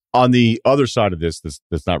 On the other side of this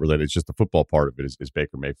that's not related, it's just the football part of it is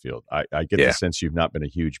Baker Mayfield. I get the sense you've not been a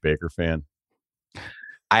huge Baker fan.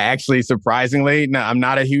 I actually, surprisingly, no, I'm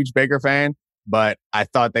not a huge Baker fan, but I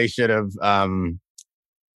thought they should have,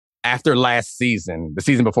 after last season, the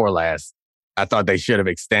season before last, I thought they should have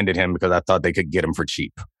extended him because I thought they could get him for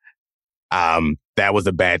cheap. That was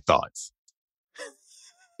a bad thought.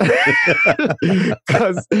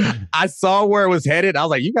 Because I saw where it was headed. I was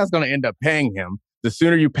like, you guys going to end up paying him. The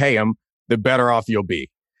sooner you pay him, the better off you'll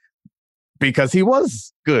be. Because he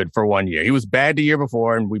was good for 1 year. He was bad the year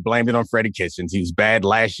before, and we blamed it on Freddie Kitchens. He was bad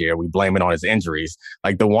last year. We blame it on his injuries.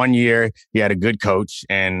 Like the 1 year, he had a good coach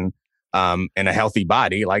and a healthy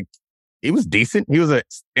body. Like he was decent. He was an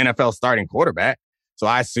NFL starting quarterback. So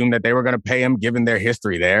I assumed that they were going to pay him given their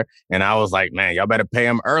history there. And I was like, man, y'all better pay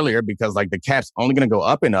him earlier because like the cap's only going to go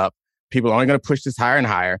up and up. People are only going to push this higher and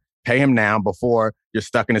higher. Pay him now before you're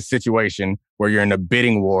stuck in a situation where you're in a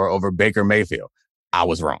bidding war over Baker Mayfield. I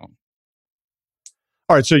was wrong.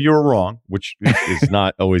 All right, so you were wrong, which is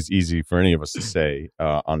not always easy for any of us to say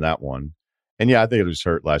on that one. And yeah, I think it was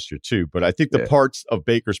hurt last year too. But I think the parts of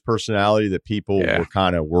Baker's personality that people were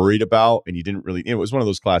kind of worried about, and you didn't really, it was one of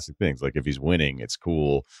those classic things. Like if he's winning, it's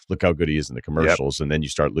cool. Look how good he is in the commercials. And then you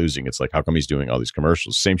start losing. It's like, how come he's doing all these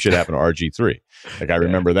commercials? Same shit happened to RG3. Like I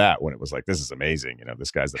remember that when it was like, this is amazing. You know,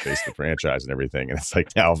 this guy's the face of the franchise and everything. And it's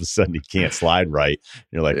like now all of a sudden he can't slide right. And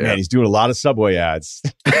you're like, man, he's doing a lot of Subway ads.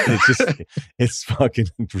 It's just, it's fucking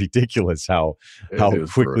ridiculous how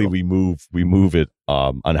quickly we move it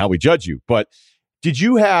on how we judge you. But did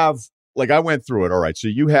you have, like, I went through it. All right. So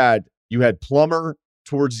you had Plummer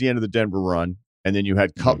towards the end of the Denver run, and then you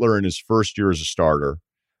had Cutler in his first year as a starter,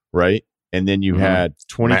 right? And then you had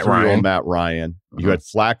 23-year-old Matt Ryan. You had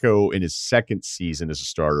Flacco in his second season as a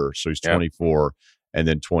starter. So he's 24 and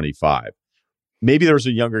then 25. Maybe there was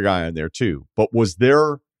a younger guy in there too, but was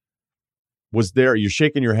there, you're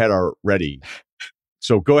shaking your head already.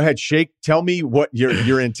 So go ahead, tell me what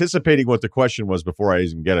you're anticipating what the question was before I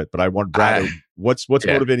even get it. But I want Brad, what's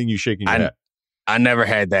motivating you shaking your head? I never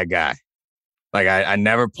had that guy. Like I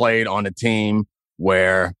never played on a team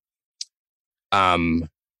where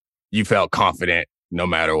you felt confident no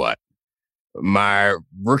matter what. My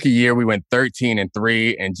rookie year, we went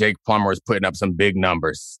 13-3, and Jake Plummer was putting up some big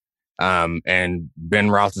numbers. And Ben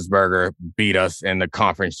Roethlisberger beat us in the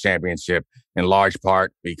conference championship in large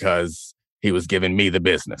part because he was giving me the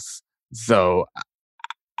business. So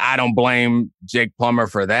I don't blame Jake Plummer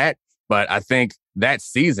for that, but I think that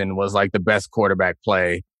season was like the best quarterback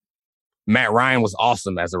play. Matt Ryan was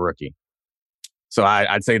awesome as a rookie. So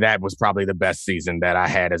I'd say that was probably the best season that I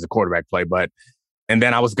had as a quarterback play. And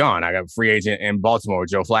then I was gone. I got a free agent in Baltimore with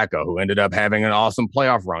Joe Flacco, who ended up having an awesome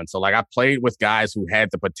playoff run. So like I played with guys who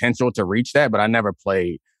had the potential to reach that, but I never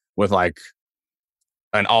played with like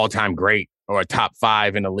an all-time great or a top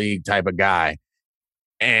 5 in the league type of guy.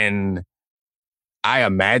 And I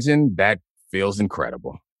imagine that feels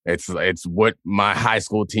incredible. It's what my high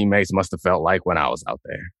school teammates must have felt like when I was out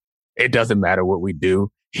there. It doesn't matter what we do.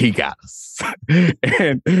 He got us.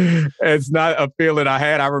 And it's not a feeling I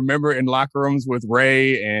had. I remember in locker rooms with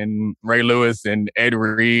Ray and Ray Lewis and Ed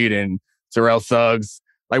Reed and Terrell Suggs.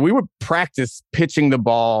 Like we would practice pitching the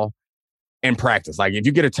ball in practice. Like if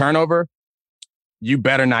you get a turnover, you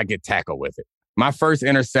better not get tackled with it. My first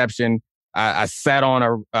interception, I sat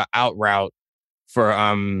on a out route for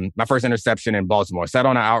my first interception in Baltimore. Sat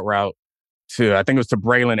on an out route to, I think it was to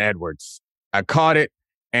Braylon Edwards. I caught it.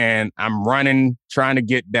 And I'm running, trying to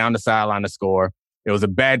get down the sideline to score. It was a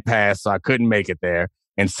bad pass, so I couldn't make it there.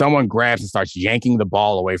 And someone grabs and starts yanking the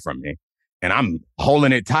ball away from me. And I'm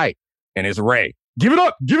holding it tight. And it's Ray. Give it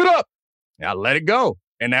up. Give it up. And I let it go.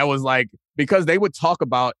 And that was like, because they would talk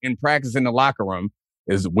about in practice in the locker room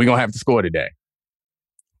is we're going to have to score today.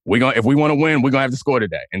 If we want to win, we're going to have to score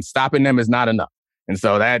today. And stopping them is not enough. And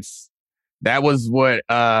so that was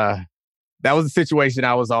the situation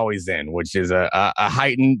I was always in, which is a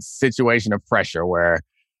heightened situation of pressure where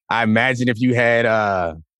I imagine if you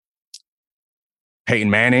had Peyton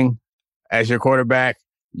Manning as your quarterback,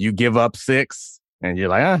 you give up 6 and you're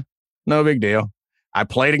like, no big deal. I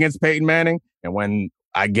played against Peyton Manning, and when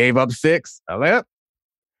I gave up 6, I was like,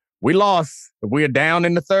 we lost. If we are down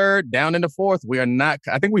in the 3rd, down in the 4th, we are not.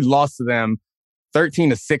 I think we lost to them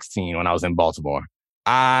 13-16 when I was in Baltimore.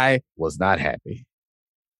 I was not happy.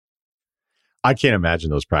 I can't imagine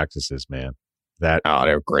those practices, man.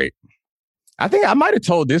 They're great. I think I might have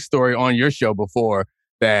told this story on your show before,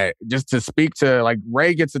 that just to speak to, like,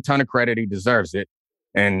 Ray gets a ton of credit. He deserves it.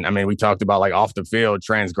 And I mean, we talked about like off the field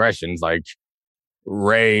transgressions. Like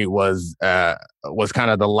Ray was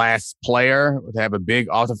kind of the last player to have a big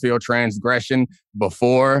off the field transgression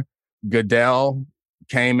before Goodell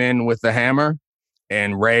came in with the hammer.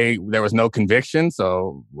 And Ray, there was no conviction,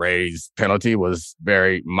 so Ray's penalty was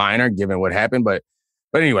very minor given what happened. But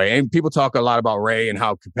anyway, and people talk a lot about Ray and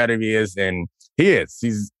how competitive he is, and he is.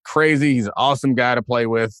 He's crazy. He's an awesome guy to play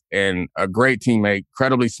with and a great teammate,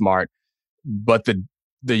 incredibly smart. But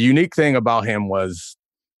the unique thing about him was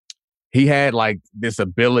he had like this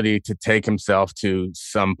ability to take himself to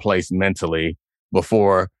some place mentally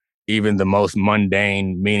before even the most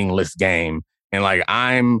mundane, meaningless game. And like,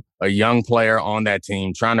 I'm a young player on that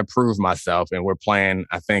team trying to prove myself. And we're playing,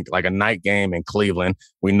 I think, like a night game in Cleveland.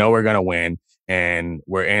 We know we're going to win. And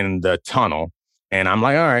we're in the tunnel. And I'm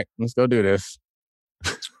like, all right, let's go do this.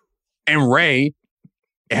 And Ray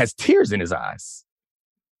has tears in his eyes.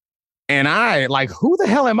 And I like, who the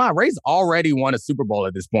hell am I? Ray's already won a Super Bowl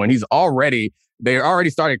at this point. They already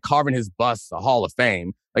started carving his bust a Hall of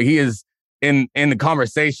Fame. Like he is in the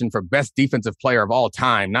conversation for best defensive player of all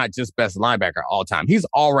time, not just best linebacker all time. He's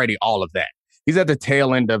already all of that. He's at the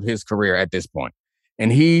tail end of his career at this point.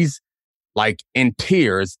 And he's like in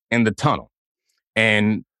tears in the tunnel.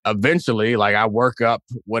 And eventually, like I work up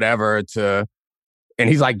whatever and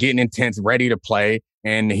he's like getting intense, ready to play.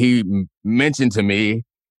 And he mentioned to me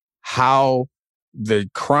how the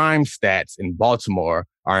crime stats in Baltimore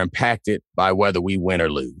are impacted by whether we win or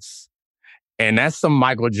lose. And that's some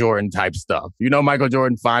Michael Jordan type stuff. You know, Michael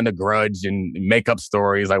Jordan find a grudge and make up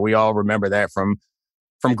stories. Like we all remember that from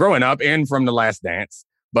growing up and from The Last Dance.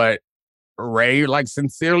 But Ray like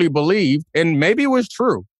sincerely believed, and maybe it was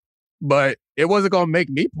true, but it wasn't going to make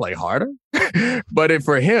me play harder. But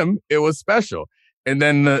for him, it was special. And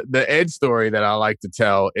then the Ed story that I like to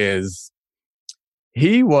tell is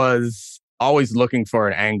he was always looking for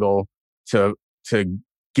an angle to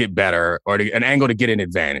get better or an angle to get an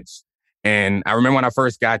advantage. And I remember when I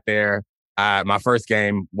first got there, my first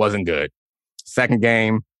game wasn't good. Second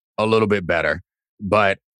game, a little bit better.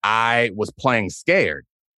 But I was playing scared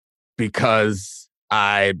because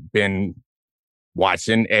I'd been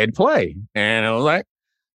watching Ed play. And I was like,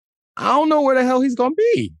 I don't know where the hell he's going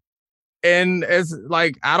to be. And it's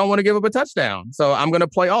like, I don't want to give up a touchdown. So I'm going to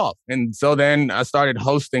play off. And so then I started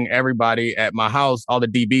hosting everybody at my house, all the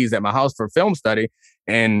DBs at my house for film study.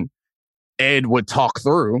 And Ed would talk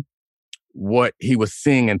through what he was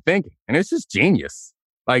seeing and thinking. And it's just genius.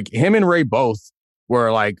 Like him and Ray both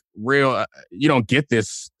were like real, you don't get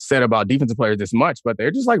this said about defensive players this much, but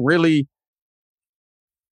they're just like really,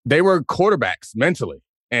 they were quarterbacks mentally.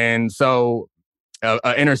 And so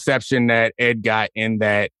an interception that Ed got in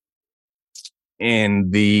that in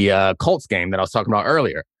the Colts game that I was talking about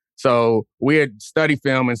earlier. So we had studied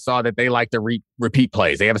film and saw that they like to repeat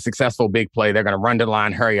plays. They have a successful big play. They're going to run the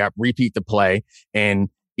line, hurry up, repeat the play, and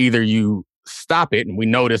either you stop it, and we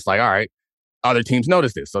noticed like, all right, other teams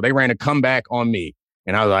noticed this. So they ran a comeback on me.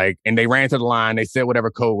 And I was like, and they ran to the line. They said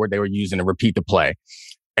whatever code word they were using to repeat the play.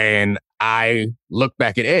 And I looked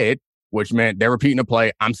back at Ed, which meant they're repeating the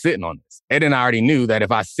play. I'm sitting on this. Ed and I already knew that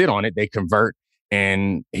if I sit on it, they convert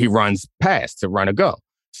and he runs past to run a go.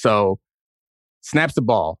 So snaps the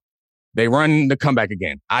ball. They run the comeback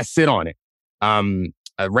again. I sit on it.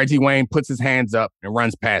 Reggie Wayne puts his hands up and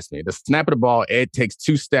runs past me. The snap of the ball, Ed takes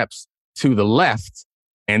 2 steps to the left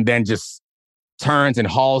and then just turns and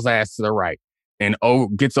hauls ass to the right and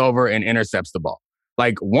gets over and intercepts the ball.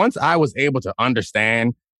 Like, once I was able to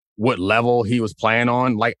understand what level he was playing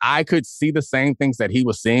on, like, I could see the same things that he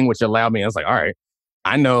was seeing, which allowed me, I was like, all right,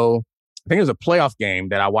 I know. I think it was a playoff game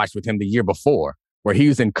that I watched with him the year before where he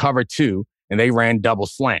was in cover 2 and they ran double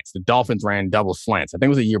slants. The Dolphins ran double slants. I think it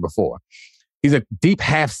was a year before. He's a deep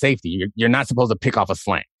half safety. You're not supposed to pick off a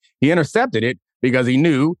slant. He intercepted it because he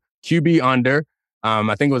knew QB under.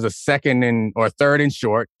 I think it was a third and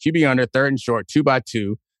short. QB under, third and short,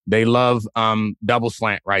 2x2. They love double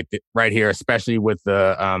slant right here, especially with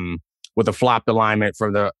the flopped alignment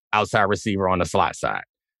for the outside receiver on the slot side.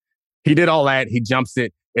 He did all that. He jumps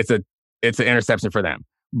it. It's an interception for them.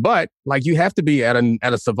 But like, you have to be at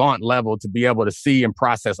a savant level to be able to see and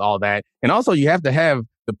process all that. And also you have to have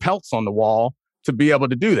the pelts on the wall to be able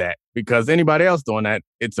to do that, because anybody else doing that,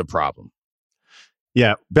 it's a problem.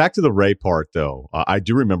 Yeah. Back to the Ray part, though. I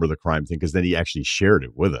do remember the crime thing because then he actually shared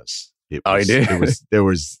it with us. He did? There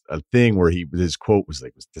was a thing where his quote was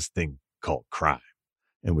like, was this thing called crime?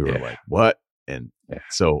 And we were like, what? And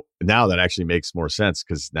so now that actually makes more sense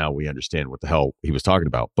because now we understand what the hell he was talking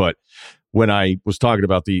about. But when I was talking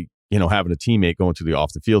about having a teammate going through the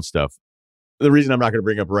off the field stuff, the reason I'm not going to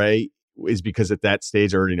bring up Ray is because at that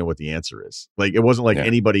stage, I already know what the answer is. Like, it wasn't like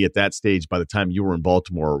anybody at that stage, by the time you were in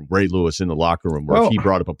Baltimore, Ray Lewis in the locker room, where if he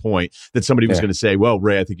brought up a point that somebody was going to say, well,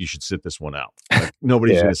 Ray, I think you should sit this one out. Like,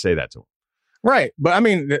 nobody's going to say that to him. Right. But I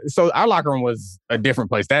mean, so our locker room was a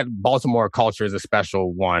different place. That Baltimore culture is a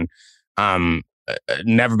special one.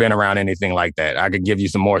 Never been around anything like that. I could give you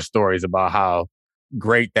some more stories about how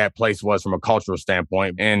great that place was from a cultural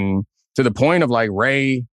standpoint. And to the point of like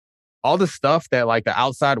Ray, all the stuff that like the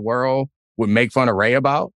outside world would make fun of Ray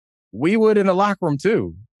about, we would in the locker room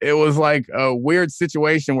too. It was like a weird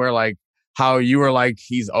situation where like how you were like,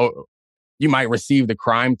 you might receive the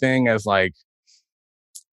crime thing as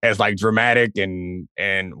dramatic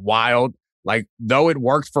and wild. Like, though it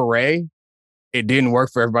worked for Ray, it didn't work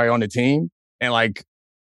for everybody on the team. And like,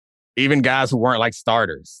 even guys who weren't like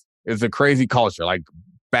starters, it's a crazy culture. Like,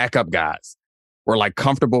 backup guys were like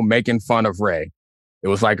comfortable making fun of Ray. It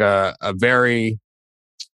was like a very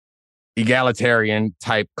egalitarian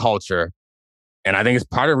type culture. And I think it's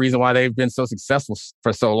part of the reason why they've been so successful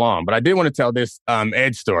for so long. But I did want to tell this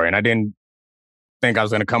Edge story, and I didn't think I was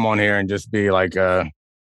going to come on here and just be like a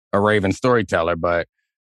raving storyteller, but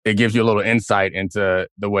it gives you a little insight into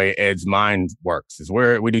the way Ed's mind works. Is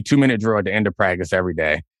we do 2-minute drill at the end of practice every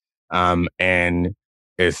day. And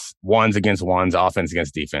it's ones against ones, offense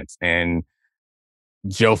against defense. And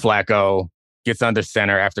Joe Flacco gets under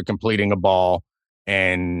center after completing a ball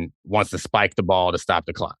and wants to spike the ball to stop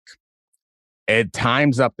the clock. Ed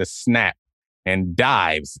times up the snap and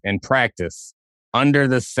dives in practice under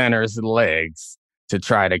the center's legs to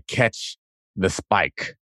try to catch the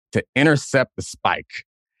spike, to intercept the spike.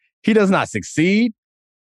 He does not succeed,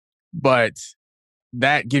 but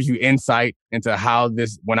that gives you insight into how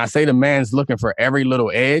when I say the man's looking for every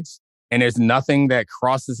little edge and there's nothing that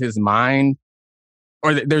crosses his mind,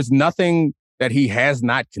 or there's nothing that he has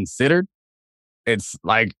not considered. It's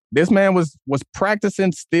like this man was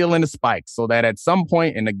practicing stealing the spike so that at some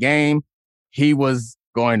point in the game, he was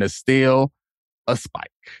going to steal a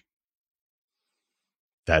spike.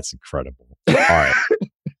 That's incredible. All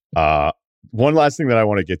right. One last thing that I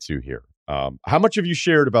want to get to here. How much have you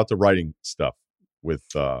shared about the writing stuff with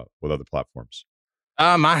other platforms?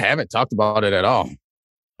 I haven't talked about it at all.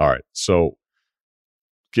 All right. So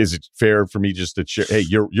is it fair for me just to share? Hey,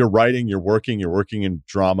 you're writing, you're working in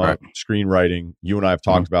drama, right, screenwriting. You and I have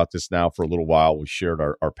talked about this now for a little while. We shared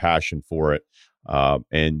our passion for it.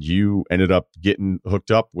 And you ended up getting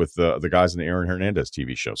hooked up with the guys in the Aaron Hernandez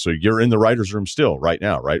TV show. So you're in the writer's room still right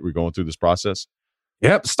now, right? We're going through this process.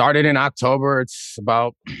 Yep. Started in October. It's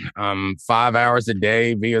about 5 hours a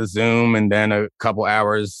day via Zoom, and then a couple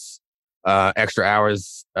hours, extra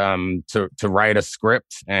hours to write a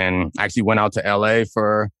script. And actually went out to LA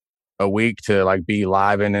for a week to like be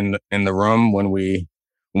live and in the room when we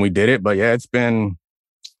did it. But yeah, it's been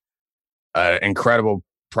an incredible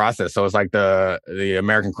process. So it's like the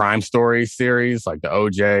American Crime Story series, like the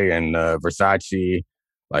OJ and Versace,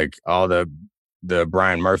 like all the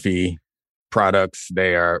Brian Murphy products.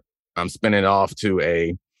 I'm spinning it off to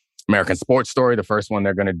a American Sports Story. The first one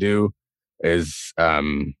they're going to do is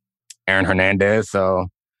Aaron Hernandez. So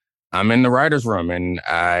I'm in the writer's room and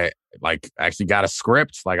I actually got a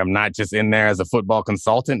script. Like I'm not just in there as a football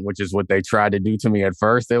consultant, which is what they tried to do to me at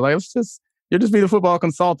first. They're like, you'll just be the football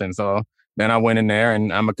consultant. So then I went in there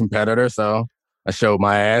and I'm a competitor. So I showed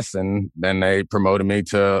my ass and then they promoted me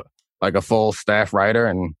to like a full staff writer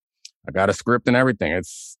and I got a script and everything.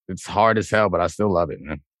 It's hard as hell, but I still love it,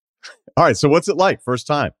 man. All right. So what's it like? First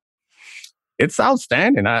time? It's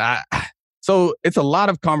outstanding. So it's a lot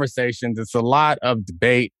of conversations. It's a lot of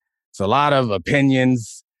debate. It's a lot of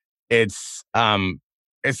opinions. It's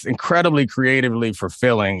incredibly creatively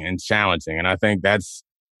fulfilling and challenging. And I think that's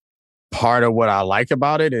part of what I like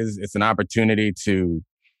about it is it's an opportunity to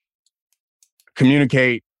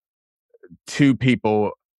communicate to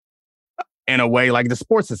people in a way like the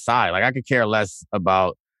sports aside. Like I could care less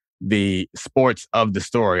about the sports of the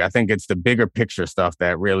story. I think it's the bigger picture stuff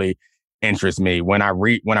that really interests me. When I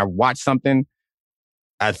watch something,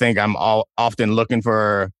 I think I'm often looking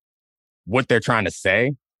for what they're trying to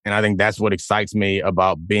say. And I think that's what excites me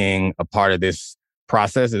about being a part of this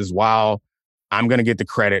process is while I'm going to get the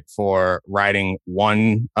credit for writing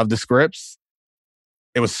one of the scripts,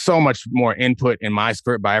 it was so much more input in my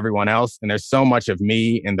script by everyone else. And there's so much of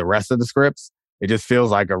me in the rest of the scripts. It just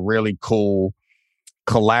feels like a really cool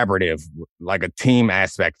collaborative, like a team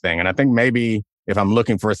aspect thing. And I think maybe if I'm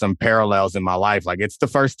looking for some parallels in my life, like it's the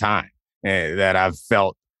first time that I've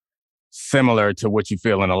felt similar to what you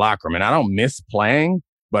feel in the locker room. And I don't miss playing,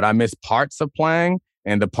 but I miss parts of playing.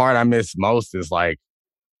 And the part I miss most is like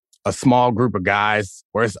a small group of guys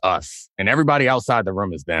where it's us and everybody outside the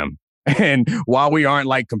room is them. And while we aren't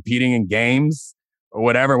like competing in games or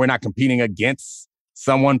whatever, we're not competing against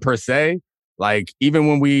someone per se. Like even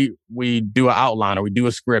when we do an outline or we do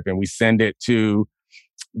a script and we send it to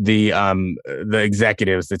the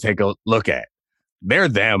executives to take a look at, they're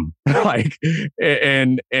them. Like,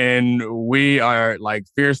 and we are like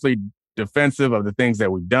fiercely defensive of the things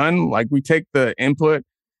that we've done. Like we take the input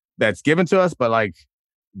that's given to us, but like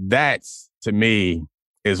that's to me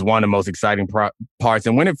is one of the most exciting parts.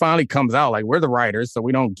 And when it finally comes out, like we're the writers, so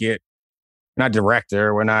we don't get, not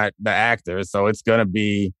director, we're not the actors. So it's going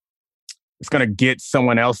to get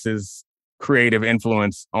someone else's creative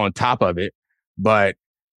influence on top of it. But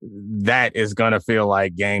that is going to feel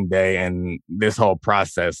like game day. And this whole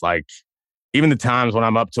process, like even the times when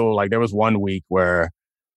I'm up till like, there was one week where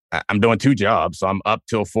I'm doing 2 jobs. So I'm up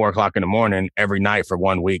till 4:00 in the morning every night for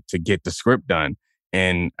 1 week to get the script done.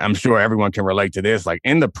 And I'm sure everyone can relate to this. Like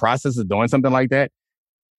in the process of doing something like that,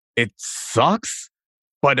 it sucks,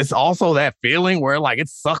 but it's also that feeling where like it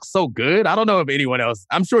sucks so good. I don't know if anyone else,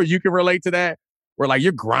 I'm sure you can relate to that, where like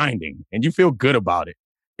you're grinding and you feel good about it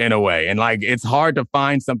in a way. And like, it's hard to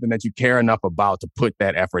find something that you care enough about to put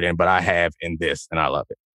that effort in, but I have in this and I love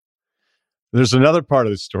it. There's another part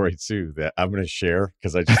of the story too that I'm going to share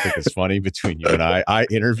because I just think it's funny between you and I. I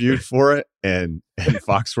interviewed for it and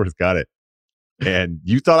Foxworth got it. And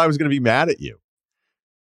you thought I was going to be mad at you.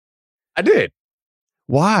 I did.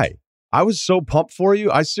 Why? I was so pumped for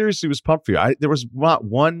you. I seriously was pumped for you. There was not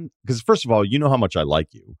one, because first of all, you know how much I like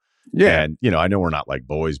you. Yeah. And, I know we're not like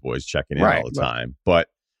boys checking in all the right. time. But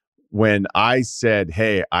when I said,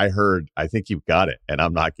 hey, I think you got it and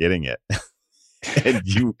I'm not getting it. And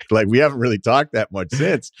you, like, we haven't really talked that much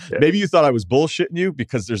since. Yeah. Maybe you thought I was bullshitting you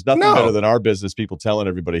because there's nothing better than our business people telling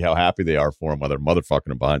everybody how happy they are for them while they're motherfucking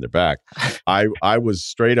them behind their back. I was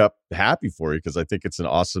straight up happy for you because I think it's an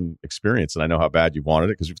awesome experience and I know how bad you wanted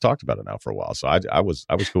it because we've talked about it now for a while. So I was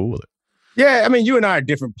cool with it. Yeah, I mean, you and I are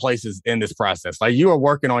different places in this process. Like you are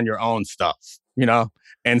working on your own stuff,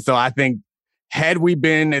 And so I think had we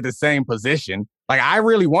been at the same position, like I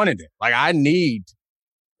really wanted it. Like I need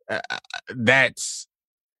that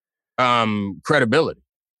credibility.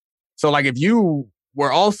 So like if you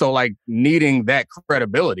were also like needing that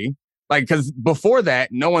credibility, like because before that,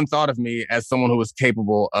 no one thought of me as someone who was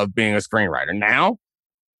capable of being a screenwriter. Now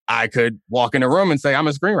I could walk in a room and say, I'm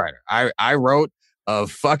a screenwriter. I wrote a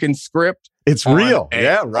fucking script. It's real.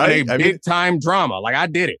 Yeah, right. On a big time drama. Like I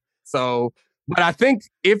did it. So, but I think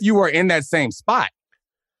if you were in that same spot,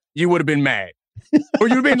 you would have been mad. Or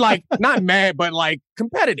you've been like, not mad, but like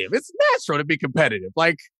competitive. It's natural to be competitive.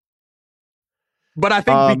 Like, but I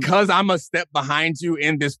think because I'm a step behind you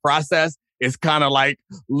in this process, it's kind of like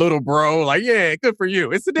little bro, like, yeah, good for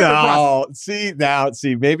you. It's a different process.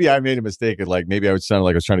 See, maybe I made a mistake. Maybe I would sound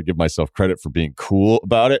like I was trying to give myself credit for being cool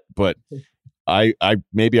about it, but I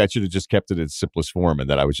maybe I should have just kept it in its simplest form, and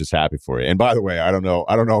that I was just happy for you. And by the way, I don't know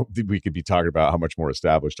if we could be talking about how much more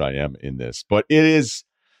established I am in this, but it's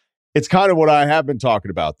kind of what I have been talking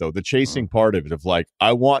about, though, the chasing part of it, of like,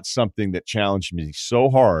 I want something that challenged me so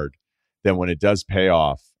hard that when it does pay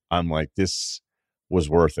off, I'm like, this was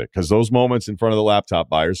worth it. Because those moments in front of the laptop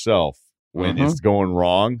by yourself when it's going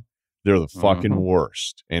wrong, they're the fucking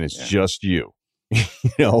worst. And it's just you.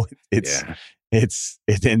 And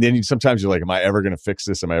then sometimes you're like, am I ever going to fix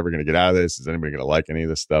this? Am I ever going to get out of this? Is anybody going to like any of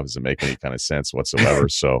this stuff? Does it make any kind of sense whatsoever?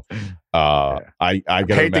 So I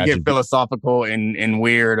hate to get philosophical and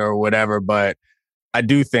weird or whatever, but I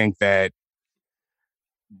do think that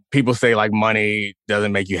people say like money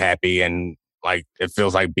doesn't make you happy and like it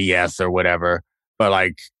feels like BS or whatever. But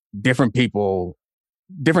like different people,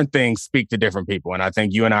 different things speak to different people. And I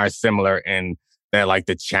think you and I are similar in that, like,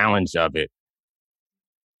 the challenge of it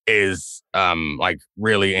is like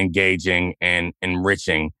really engaging and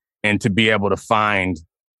enriching, and to be able to find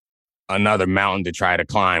another mountain to try to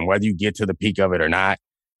climb, whether you get to the peak of it or not,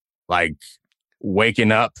 like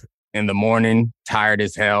waking up in the morning, tired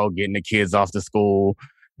as hell, getting the kids off to school,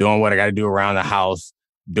 doing what I got to do around the house,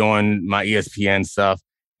 doing my ESPN stuff,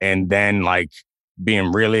 and then like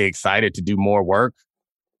being really excited to do more work.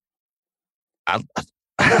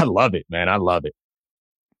 I love it, man. I love it.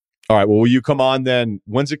 All right. Well, will you come on then?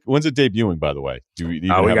 When's it debuting, by the way? We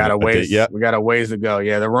got a ways to go.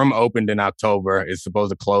 Yeah, the room opened in October. It's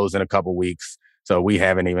supposed to close in a couple weeks. So we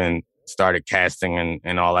haven't even started casting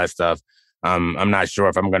and all that stuff. I'm not sure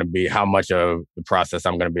if I'm going to be, how much of the process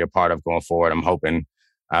I'm going to be a part of going forward. I'm hoping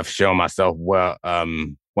I've shown myself well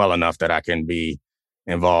enough that I can be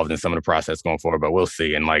involved in some of the process going forward, but we'll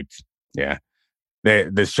see. And like, yeah, the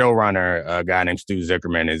showrunner, a guy named Stu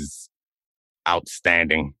Zickerman, is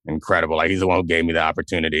outstanding, incredible. Like, he's the one who gave me the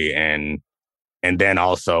opportunity, and then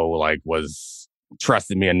also like was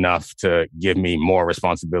trusted me enough to give me more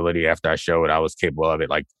responsibility after I showed I was capable of it.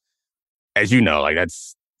 Like, as you know, like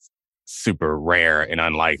that's super rare and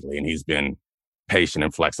unlikely, and he's been patient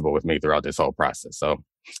and flexible with me throughout this whole process. So,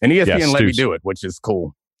 and ESPN let me do it, which is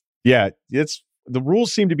cool. Yeah, the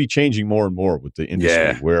rules seem to be changing more and more with the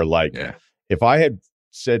industry, where like if I had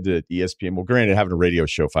said to ESPN, well, granted, having a radio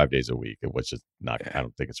show 5 days a week, which is not, I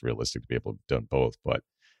don't think it's realistic to be able to have done both, but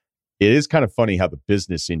it is kind of funny how the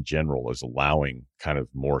business in general is allowing kind of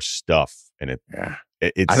more stuff. And I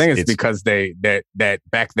think it's because that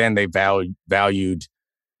back then they valued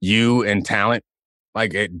you and talent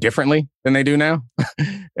like differently than they do now.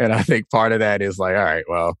 And I think part of that is like, all right,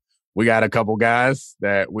 well, we got a couple guys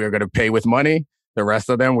that we're going to pay with money. The rest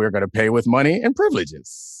of them, we're going to pay with money and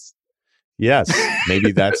privileges. Yes,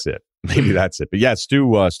 maybe that's it. Maybe that's it. But yeah,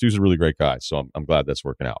 Stu's a really great guy. So I'm glad that's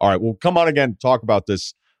working out. All right, well, come on again, talk about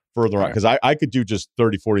this further on, because I could do just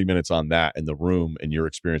 30, 40 minutes on that in the room and your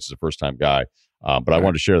experience as a first-time guy. But I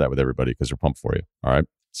wanted to share that with everybody because they're pumped for you. All right?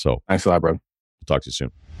 So thanks a lot, bro. We'll talk to you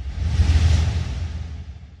soon.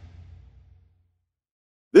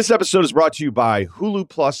 This episode is brought to you by Hulu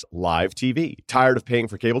Plus Live TV. Tired of paying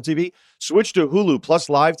for cable TV? Switch to Hulu Plus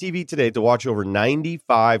Live TV today to watch over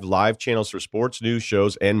 95 live channels for sports, news,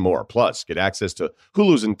 shows, and more. Plus, get access to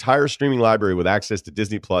Hulu's entire streaming library with access to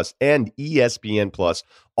Disney Plus and ESPN Plus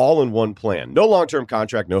all in one plan. No long-term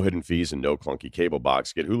contract, no hidden fees, and no clunky cable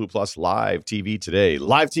box. Get Hulu Plus Live TV today.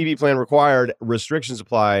 Live TV plan required. Restrictions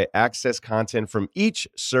apply. Access content from each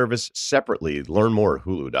service separately. Learn more at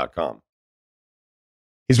hulu.com.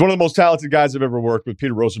 He's one of the most talented guys I've ever worked with.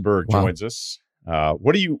 Peter Rosenberg joins us.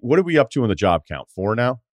 What are we up to in the job count? 4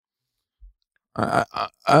 now?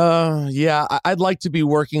 Yeah, I'd like to be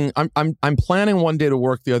working. I'm planning one day to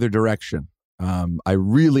work the other direction.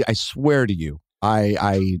 I swear to you, I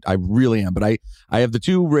really am. But I have the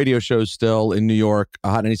 2 radio shows still in New York,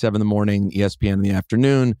 Hot 97 in the morning, ESPN in the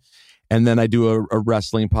afternoon. And then I do a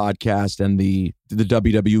wrestling podcast and the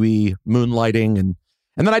WWE moonlighting,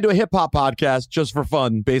 and then I do a hip-hop podcast just for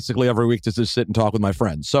fun, basically every week to just sit and talk with my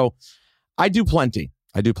friends. So I do plenty.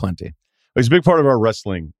 It's a big part of our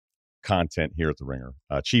wrestling content here at The Ringer.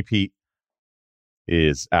 Cheap Heat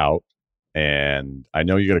is out, and I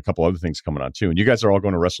know you got a couple other things coming on, too. And you guys are all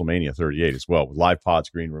going to WrestleMania 38 as well, with live pods,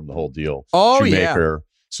 green room, the whole deal. Oh, Shoemaker. Yeah.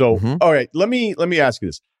 So, all right, let me ask you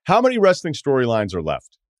this. How many wrestling storylines are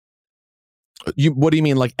left? What do you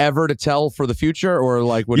mean, like ever to tell for the future? Or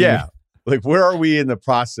like, what do you mean? Like, where are we in the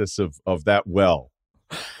process of that? Well,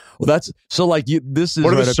 that's so like this is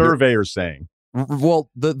what are the surveyors saying?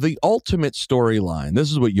 Well, the ultimate storyline.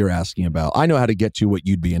 This is what you're asking about. I know how to get to what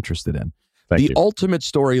you'd be interested in. Thank the you. ultimate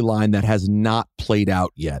storyline that has not played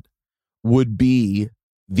out yet would be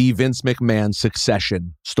the Vince McMahon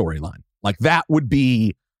succession storyline. Like that would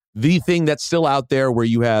be the thing that's still out there, where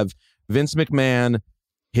you have Vince McMahon,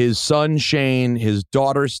 his son Shane, his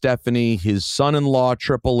daughter Stephanie, his son-in-law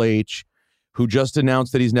Triple H, who just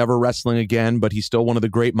announced that he's never wrestling again, but he's still one of the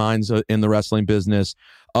great minds in the wrestling business.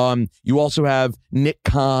 You also have Nick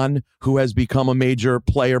Khan, who has become a major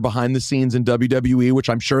player behind the scenes in WWE, which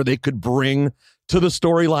I'm sure they could bring to the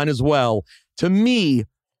storyline as well. To me,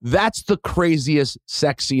 that's the craziest,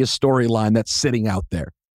 sexiest storyline that's sitting out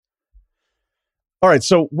there. All right.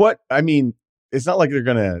 So it's not like they're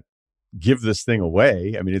going to give this thing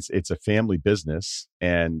away. I mean, it's a family business,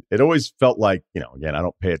 and it always felt like, again, I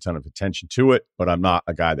don't pay a ton of attention to it, but I'm not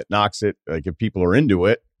a guy that knocks it. Like, if people are into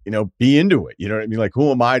it, be into it. You know what I mean? Like,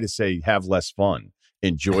 who am I to say have less fun,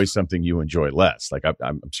 enjoy something you enjoy less? Like,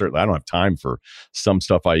 I'm certainly, I don't have time for some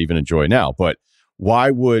stuff I even enjoy now, but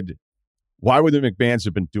why would the McMahons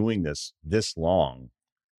have been doing this long?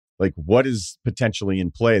 Like, what is potentially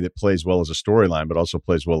in play that plays well as a storyline, but also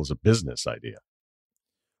plays well as a business idea?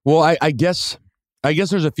 Well, I guess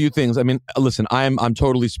there's a few things. I mean, listen, I'm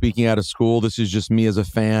totally speaking out of school. This is just me as a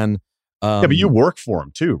fan. Yeah, but you work for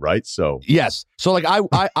him too, right? So yes. So like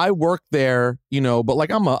I work there, but like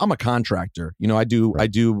I'm a contractor. I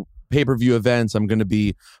do pay-per-view events. I'm going to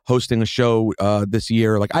be hosting a show this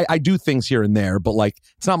year. Like I do things here and there, but like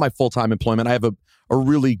it's not my full-time employment. I have a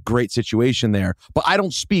really great situation there, but I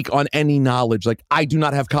don't speak on any knowledge. Like, I do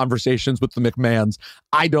not have conversations with the McMahons.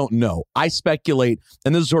 I don't know. I speculate.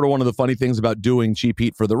 And this is sort of one of the funny things about doing Cheap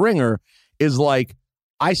Heat for the Ringer is like,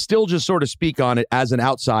 I still just sort of speak on it as an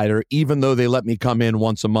outsider, even though they let me come in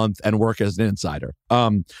once a month and work as an insider.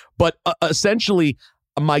 But essentially,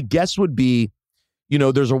 my guess would be,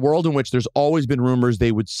 there's a world in which there's always been rumors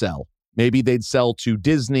they would sell. Maybe they'd sell to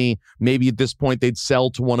Disney. Maybe at this point they'd sell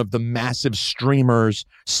to one of the massive streamers,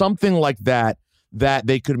 something like that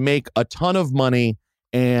they could make a ton of money,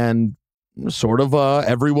 and sort of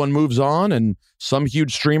everyone moves on and some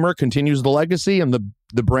huge streamer continues the legacy and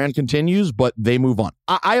the brand continues, but they move on.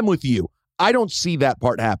 I am with you. I don't see that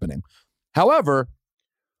part happening. However,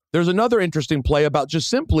 there's another interesting play about just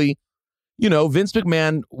simply, Vince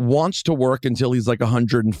McMahon wants to work until he's like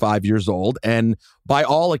 105 years old. And by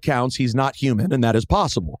all accounts, he's not human, and that is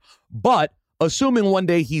possible. But assuming one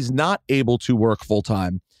day he's not able to work full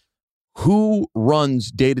time, who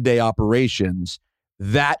runs day-to-day operations?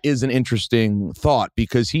 That is an interesting thought,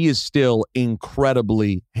 because he is still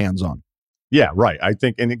incredibly hands-on. Yeah, right. I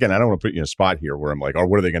think, and again, I don't want to put you in a spot here where I'm like, oh,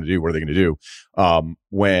 what are they going to do? What are they going to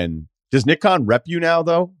do? Does Nick Khan rep you now,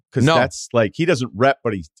 though? Because that's like, he doesn't rep,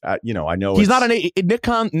 but he's, I know he's not Nick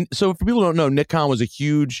Khan. So for people who don't know, Nick Khan was a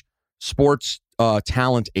huge sports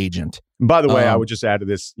talent agent. And by the way, I would just add to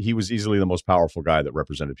this, he was easily the most powerful guy that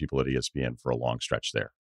represented people at ESPN for a long stretch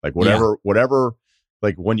there. Like whatever,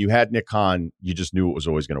 like when you had Nick Khan, you just knew it was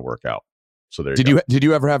always going to work out. So there you go. Did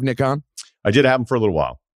you ever have Nick Khan? I did have him for a little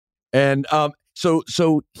while. And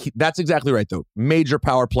that's exactly right, though. Major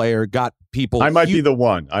power player, got people. I might be the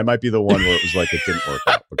one where it was like it didn't work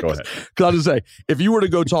out. But go ahead. Because I'll just say, if you were to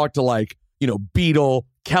go talk to like, Beetle,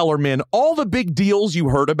 Kellerman, all the big deals you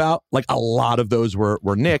heard about, like a lot of those were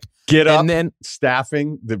Nick. Get Up, and then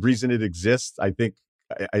staffing, the reason it exists, I think,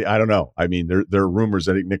 I don't know. I mean, there are rumors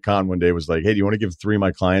that Nick Khan one day was like, hey, do you want to give 3 of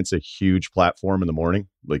my clients a huge platform in the morning?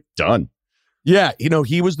 Like, done. Yeah,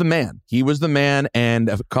 he was the man. He was the man. And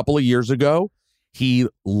a couple of years ago, he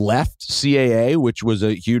left CAA, which was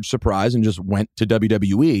a huge surprise, and just went to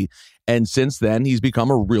WWE. And since then, he's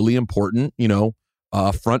become a really important,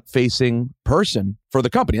 front-facing person for the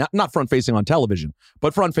company. Not front-facing on television,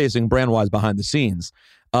 but front-facing brand-wise behind the scenes.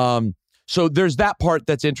 So there's that part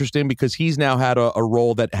that's interesting, because he's now had a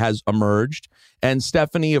role that has emerged. And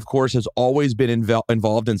Stephanie, of course, has always been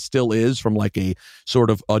involved and still is, from like a sort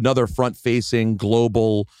of another front-facing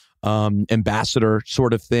global ambassador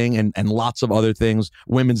sort of thing, and lots of other things,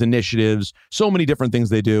 women's initiatives, so many different things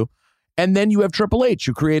they do. And then you have Triple H,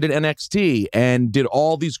 who created NXT and did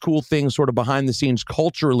all these cool things sort of behind the scenes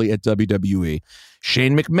culturally at WWE.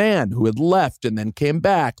 Shane McMahon, who had left and then came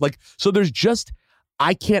back. Like, so there's just,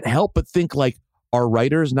 I can't help but think, like, are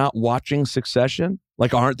writers not watching Succession?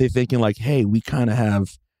 Like, aren't they thinking like, hey, we kind of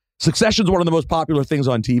have, Succession's one of the most popular things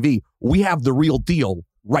on TV. We have the real deal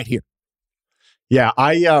right here. Yeah,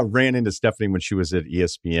 I ran into Stephanie when she was at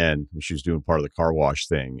ESPN, when she was doing part of the car wash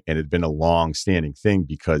thing. And it had been a long-standing thing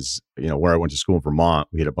because, where I went to school in Vermont,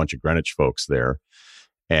 we had a bunch of Greenwich folks there.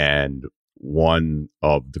 And one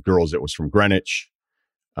of the girls that was from Greenwich,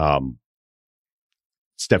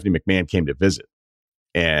 Stephanie McMahon, came to visit.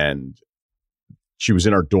 And she was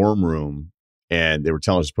in our dorm room and they were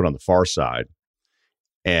telling us to put on the Far Side.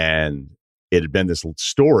 And it had been this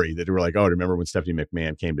story that they were like, oh, remember when Stephanie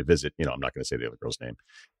McMahon came to visit? I'm not going to say the other girl's name.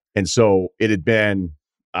 And so it had been,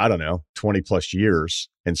 I don't know, 20 plus years.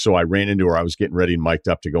 And so I ran into her. I was getting ready and mic'd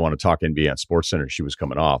up to go on a Talk NBA on SportsCenter. She was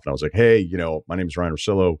coming off. And I was like, hey, my name is Ryan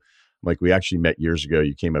Russillo. I'm like, we actually met years ago.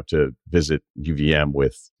 You came up to visit UVM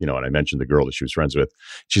with, and I mentioned the girl that she was friends with.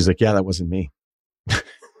 She's like, yeah, that wasn't me.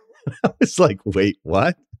 I was like, wait,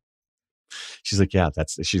 what? She's like, yeah,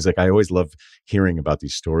 she's like, I always love hearing about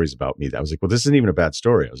these stories about me. I was like, well, this isn't even a bad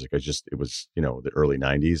story. I was like, it was, the early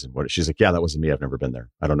 90s. And she's like, yeah, that wasn't me. I've never been there.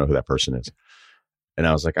 I don't know who that person is. And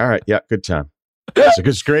I was like, all right, yeah, good time. So it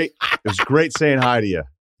was great. It was great saying hi to you.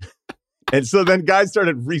 And so then guys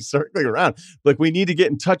started recircling around. Like, we need to get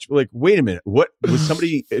in touch. Like, wait a minute. What was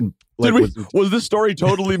somebody in? Like, was this story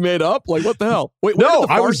totally made up? Like, what the hell? Wait, no,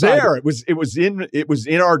 I was there. It was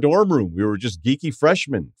in our dorm room. We were just geeky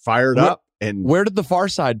freshmen, fired up. And where did the Far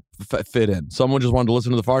Side fit in? Someone just wanted to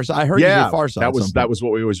listen to the Far Side. I heard you did Far Side. That was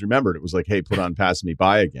what we always remembered. It was like, hey, put on Pass Me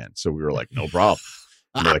By again. So we were like, no problem.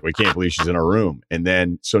 And we're like, we can't believe she's in our room. And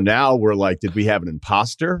then so now we're like, did we have an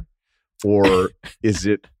imposter, or is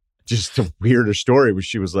it just a weirder story where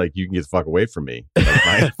she was like, you can get the fuck away from me?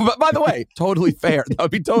 Like, but by the way, totally fair. That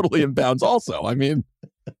would be totally in bounds also. I mean,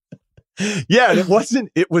 yeah,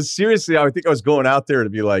 it was seriously, I think I was going out there to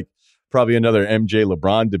be like, probably another MJ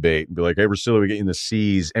LeBron debate and be like, hey, Russillo, we get you in the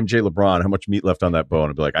C's. MJ LeBron, how much meat left on that bone?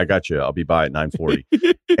 I'd be like, I got you. I'll be by at 9:40.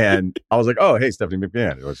 And I was like, oh, hey, Stephanie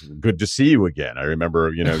McMahon. It was good to see you again. I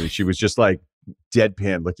remember, she was just like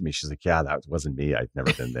deadpan, looked at me. She's like, yeah, that wasn't me. I'd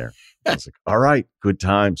never been there. I was like, all right, good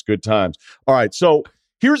times. All right. So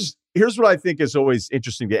here's what I think is always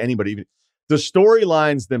interesting to anybody, even the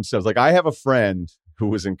storylines themselves. Like, I have a friend who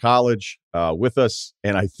was in college with us,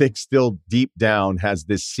 and I think still deep down has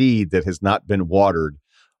this seed that has not been watered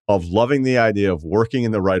of loving the idea of working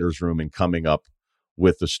in the writer's room and coming up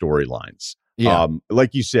with the storylines. Yeah.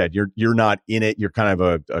 Like you said, you're not in it. You're kind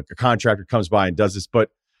of a contractor comes by and does this. But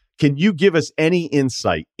can you give us any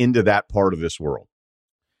insight into that part of this world?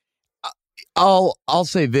 I'll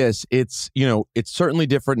say this. It's certainly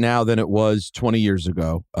different now than it was 20 years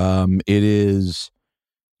ago. It is,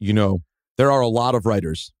 there are a lot of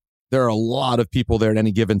writers. There are a lot of people there at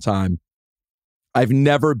any given time. I've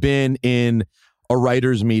never been in a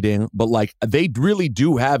writer's meeting, but like, they really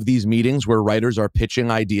do have these meetings where writers are pitching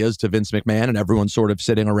ideas to Vince McMahon and everyone's sort of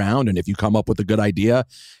sitting around. And if you come up with a good idea,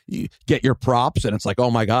 you get your props and it's like, oh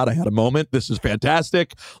my God, I had a moment. This is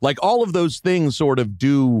fantastic. Like, all of those things sort of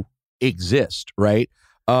do exist, right?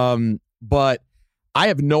 But I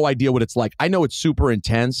have no idea what it's like. I know it's super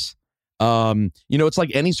intense. It's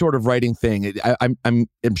like any sort of writing thing.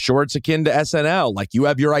 I'm sure it's akin to SNL. Like, you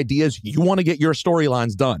have your ideas, you want to get your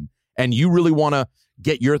storylines done, and you really want to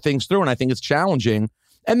get your things through. And I think it's challenging.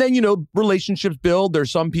 And then, relationships build.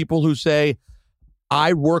 There's some people who say,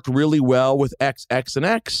 I work really well with X, X, and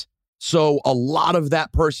X. So a lot of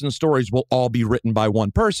that person's stories will all be written by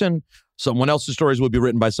one person. Someone else's stories will be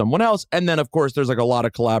written by someone else. And then, of course, there's like a lot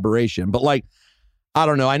of collaboration. But like, I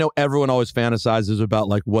don't know. I know everyone always fantasizes about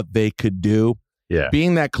like what they could do. Yeah.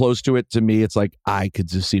 Being that close to it, to me, it's like, I could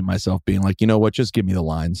just see myself being like, you know what? Just give me the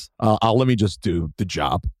lines. Let me just do the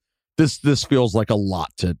job. This feels like a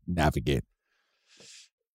lot to navigate.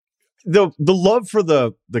 The love for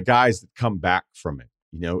the guys that come back from it,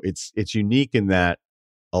 it's unique in that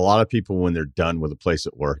a lot of people, when they're done with a place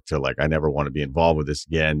at work, they're like, I never want to be involved with this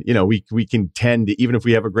again. We can tend to, even if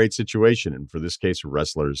we have a great situation, and for this case, for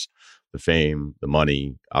wrestlers, the fame, the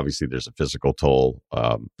money, obviously there's a physical toll.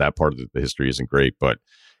 That part of the history isn't great, but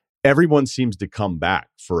everyone seems to come back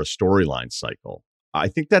for a storyline cycle. I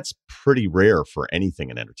think that's pretty rare for anything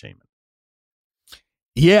in entertainment.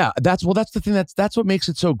 Yeah, that's the thing. That's what makes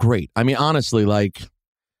it so great. I mean, honestly, like,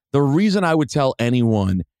 the reason I would tell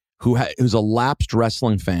anyone who's a lapsed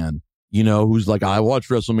wrestling fan, who's like, I watched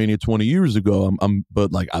WrestleMania 20 years ago,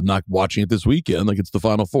 but like, I'm not watching it this weekend. Like, it's the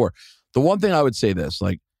Final Four. The one thing I would say this,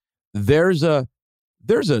 like, there's a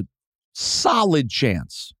solid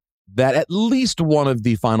chance that at least one of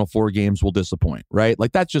the Final Four games will disappoint, right?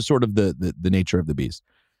 Like, that's just sort of the nature of the beast.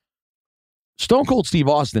 Stone Cold Steve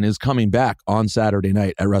Austin is coming back on Saturday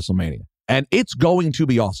night at WrestleMania, and it's going to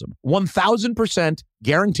be awesome. 1,000%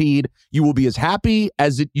 guaranteed. You will be as happy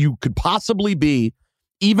as you could possibly be,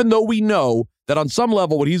 even though we know that on some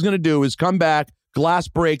level what he's going to do is come back, glass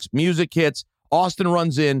breaks, music hits, Austin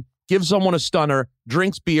runs in, gives someone a stunner,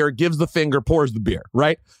 drinks beer, gives the finger, pours the beer,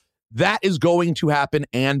 right? That is going to happen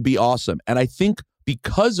and be awesome. And I think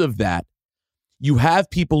because of that, you have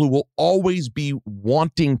people who will always be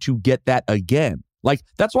wanting to get that again. Like,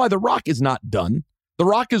 that's why The Rock is not done. The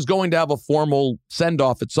Rock is going to have a formal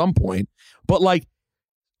send-off at some point, but like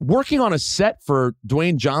working on a set for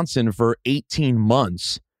Dwayne Johnson for 18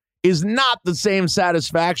 months is not the same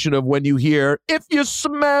satisfaction of when you hear, if you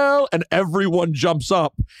smell, and everyone jumps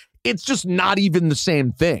up. It's just not even the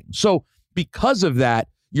same thing. So because of that,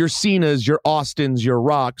 your Cenas, your Austins, your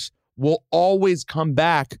Rocks will always come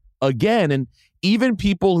back again. And even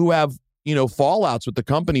people who have, fallouts with the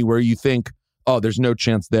company where you think, oh, there's no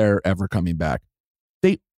chance they're ever coming back,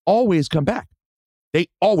 they always come back. They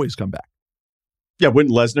always come back. Yeah,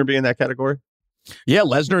 wouldn't Lesnar be in that category? Yeah,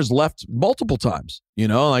 Lesnar's left multiple times.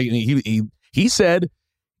 Like he said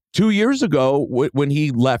 2 years ago when he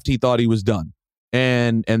left, he thought he was done.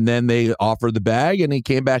 And then they offered the bag and he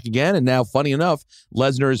came back again. And now, funny enough,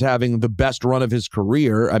 Lesnar is having the best run of his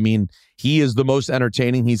career. I mean, he is the most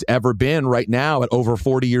entertaining he's ever been right now at over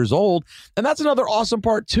 40 years old. And that's another awesome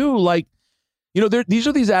part too. Like, these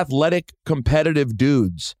are these athletic, competitive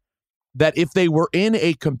dudes that if they were in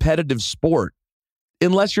a competitive sport,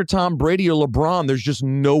 unless you're Tom Brady or LeBron, there's just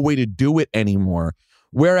no way to do it anymore.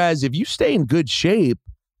 Whereas if you stay in good shape,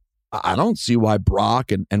 I don't see why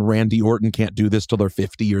Brock and Randy Orton can't do this till they're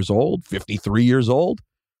 50 years old, 53 years old.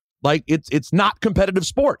 Like, it's not competitive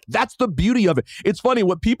sport. That's the beauty of it. It's funny,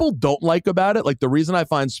 what people don't like about it, like the reason I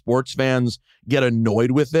find sports fans get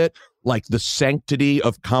annoyed with it, like the sanctity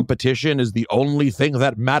of competition is the only thing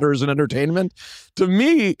that matters in entertainment. To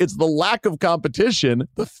me, it's the lack of competition.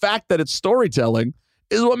 The fact that it's storytelling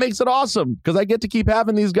is what makes it awesome, because I get to keep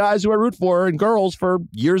having these guys who I root for and girls for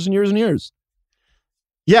years and years and years.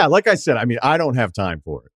 Yeah, like I said, I mean, I don't have time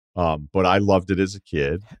for it, but I loved it as a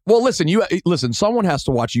kid. Well, listen, someone has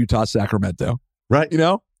to watch Utah-Sacramento. Right.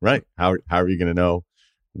 Right. How are you going to know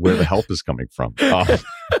where the help is coming from? I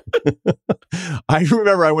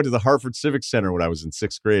remember I went to the Hartford Civic Center when I was in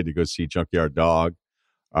 6th grade to go see Junkyard Dog.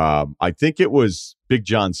 I think it was Big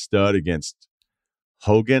John Studd against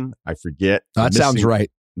Hogan. I forget. That sounds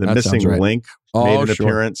right. The Missing Link made an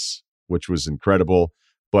appearance, which was incredible.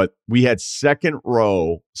 But we had second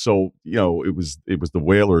row, so it was the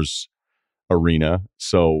Whalers arena.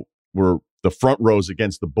 So we're the front row's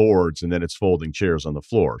against the boards, and then it's folding chairs on the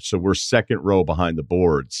floor. So we're second row behind the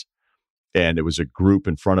boards, and it was a group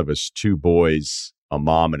in front of us, 2 boys, a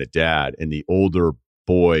mom and a dad, and the older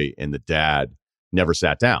boy and the dad never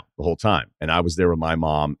sat down the whole time. And I was there with my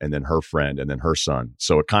mom, and then her friend, and then her son.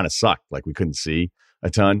 So it kind of sucked, like we couldn't see a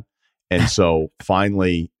ton. And so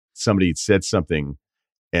finally, somebody said something.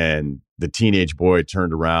 And the teenage boy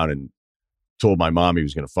turned around and told my mom he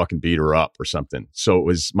was going to fucking beat her up or something. So it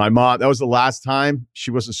was my mom. That was the last time.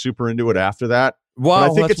 She wasn't super into it after that. Wow,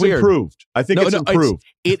 but I think it's weird. Improved. I think it's improved.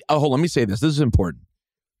 Hold on, let me say this. This is important.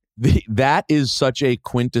 That is such a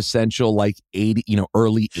quintessential, like 80,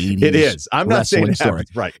 early 80s. It is. I'm not saying it story.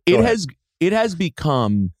 Right. It has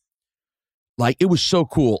become like, it was so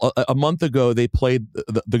cool. A month ago, they played.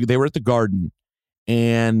 They were at the Garden,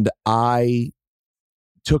 and I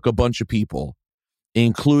took a bunch of people,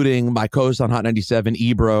 including my co-host on Hot 97,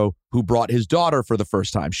 Ebro, who brought his daughter for the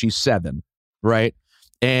first time. She's 7, right?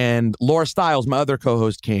 And Laura Stiles, my other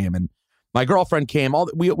co-host, came, and my girlfriend came.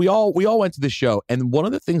 We all went to the show. And one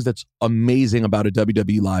of the things that's amazing about a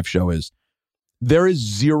WWE live show is there is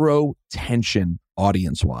zero tension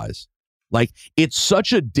audience-wise. Like, it's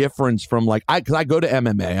such a difference from because I go to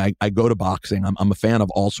MMA, I go to boxing. I'm a fan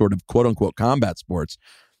of all sort of quote-unquote combat sports.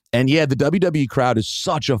 And yeah, the WWE crowd is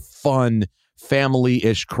such a fun,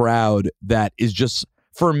 family-ish crowd that is just,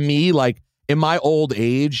 for me, like in my old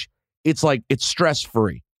age, it's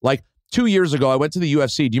stress-free. Like 2 years ago, I went to the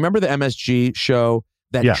UFC. Do you remember the MSG show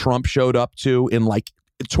that Trump showed up to in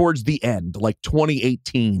towards the end, like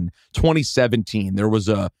 2018, 2017? There was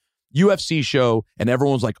a UFC show and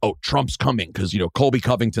everyone was like, oh, Trump's coming because, Colby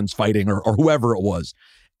Covington's fighting or whoever it was.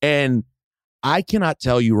 And I cannot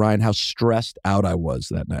tell you, Ryan, how stressed out I was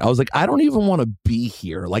that night. I was like, I don't even want to be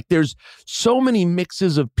here. Like, there's so many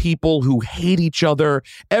mixes of people who hate each other.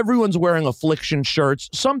 Everyone's wearing Affliction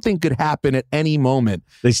shirts. Something could happen at any moment.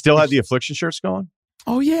 They still have the Affliction shirts going?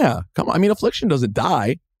 Oh, yeah. Come on. I mean, Affliction doesn't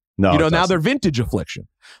die. No, now they're vintage Affliction.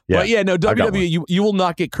 Yeah. But yeah, no, WWE, you will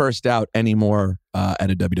not get cursed out anymore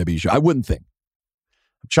at a WWE show. I wouldn't think.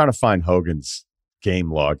 I'm trying to find Hogan's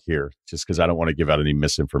game log here just because I don't want to give out any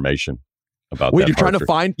misinformation about that.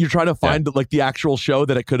 You're trying to find like the actual show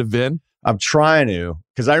that it could have been? I'm trying to,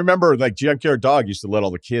 because I remember like Junkyard Dog used to let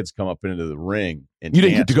all the kids come up into the ring. And you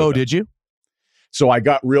didn't get to go, did you? So I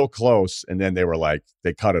got real close, and then they were like,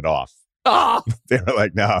 they cut it off. Ah! They were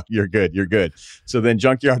like, no, you're good. You're good. So then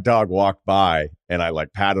Junkyard Dog walked by, and I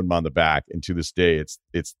like patted him on the back. And to this day, it's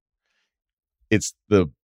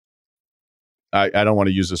the I don't want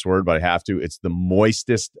to use this word, but I have to. It's the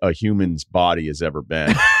moistest a human's body has ever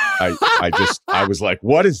been. I was like,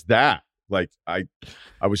 what is that? Like, I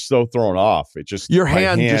was so thrown off. It just, your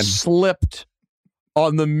hand just slipped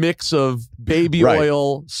on the mix of baby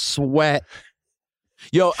oil, sweat.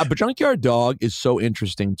 Yo, but Junkyard Dog is so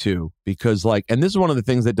interesting too, because like, and this is one of the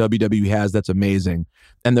things that WWE has that's amazing,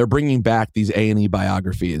 and they're bringing back these A&E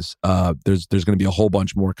biographies. There's going to be a whole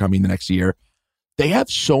bunch more coming the next year. They have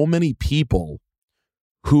so many people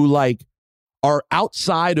who like are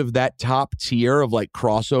outside of that top tier of like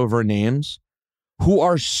crossover names who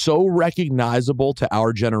are so recognizable to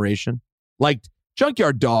our generation. Like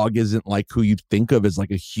Junkyard Dog isn't like who you'd think of as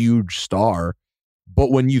like a huge star,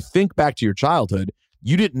 but when you think back to your childhood,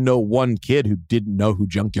 you didn't know one kid who didn't know who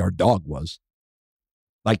Junkyard Dog was.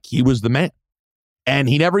 Like, he was the man. And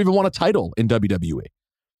he never even won a title in WWE.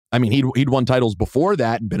 I mean, he'd won titles before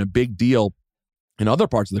that and been a big deal in other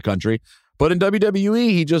parts of the country. But in WWE,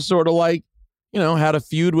 he just sort of like, had a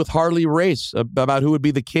feud with Harley Race about who would be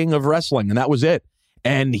the king of wrestling. And that was it.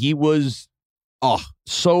 And he was,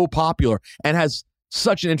 so popular and has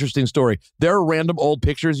such an interesting story. There are random old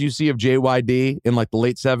pictures you see of JYD in like the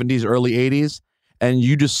late 70s, early 80s. And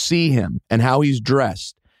you just see him and how he's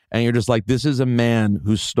dressed. And you're just like, this is a man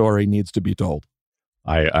whose story needs to be told.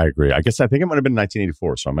 I agree. I think it might have been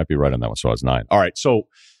 1984. So I might be right on that one. So I was 9. All right. So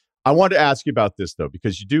I wanted to ask you about this, though,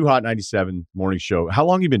 because you do Hot 97 morning show. How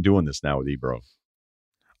long have you been doing this now with Ebro?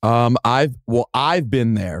 I've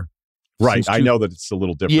been there. Right. I know that it's a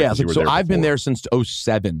little different. Yeah. So I've been there since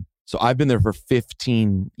 2007. So I've been there for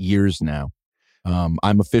 15 years now.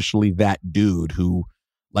 I'm officially that dude who,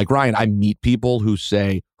 like Ryan, I meet people who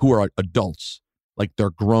are adults, like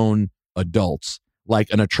they're grown adults. Like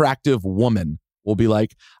an attractive woman will be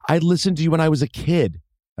like, I listened to you when I was a kid.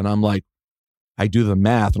 And I'm like, I do the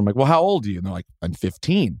math. And I'm like, well, how old are you? And they're like, I'm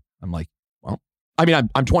 15. I'm like, well, I mean,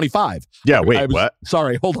 I'm 25. Yeah, wait, what?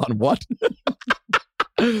 Sorry, hold on, what?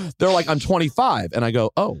 They're like, I'm 25. And I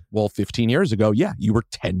go, oh, well, 15 years ago, yeah, you were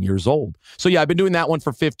 10 years old. So yeah, I've been doing that one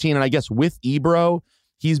for 15. And I guess with Ebro,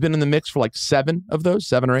 he's been in the mix for like 7 of those,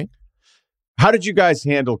 7 or 8. How did you guys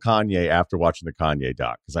handle Kanye after watching the Kanye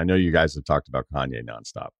doc? Because I know you guys have talked about Kanye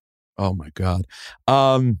nonstop. Oh my God.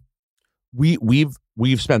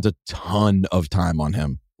 We've spent a ton of time on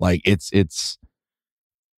him. Like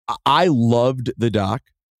I loved the doc.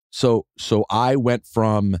 So I went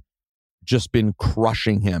from just been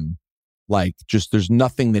crushing him. Like just, there's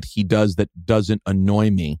nothing that he does that doesn't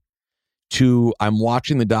annoy me, to I'm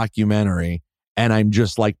watching the documentary and I'm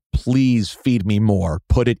just like, please feed me more.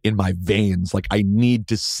 Put it in my veins. Like, I need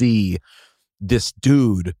to see this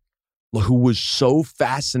dude who was so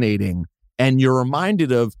fascinating. And you're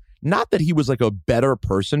reminded of, not that he was like a better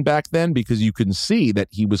person back then, because you can see that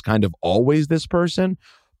he was kind of always this person,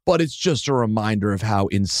 but it's just a reminder of how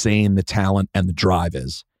insane the talent and the drive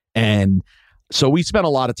is. And so we spent a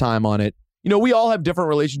lot of time on it. We all have different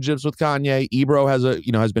relationships with Kanye. Ebro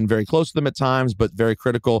has been very close to them at times, but very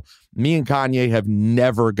critical. Me and Kanye have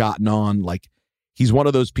never gotten on. Like, he's one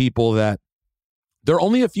of those people that there are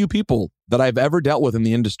only a few people that I've ever dealt with in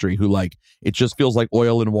the industry who, like, it just feels like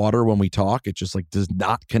oil and water when we talk. It just like does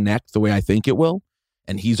not connect the way I think it will.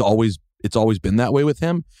 And it's always been that way with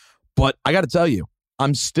him. But I got to tell you,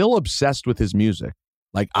 I'm still obsessed with his music.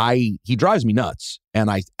 Like, he drives me nuts, and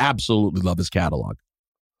I absolutely love his catalog.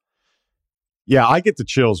 Yeah, I get the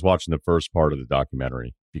chills watching the first part of the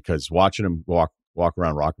documentary, because watching him walk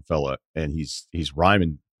around Rockefeller and he's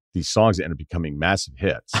rhyming these songs that end up becoming massive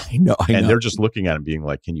hits. I know. And they're just looking at him being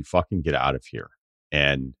like, can you fucking get out of here?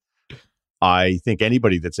 And I think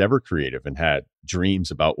anybody that's ever creative and had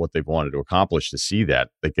dreams about what they've wanted to accomplish, to see that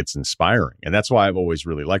gets inspiring. And that's why I've always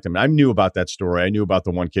really liked him. I knew about that story. I knew about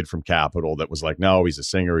the one kid from Capitol that was like, no, he's a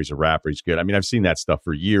singer, he's a rapper, he's good. I mean, I've seen that stuff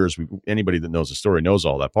for years. Anybody that knows the story knows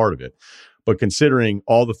all that part of it. But considering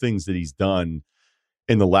all the things that he's done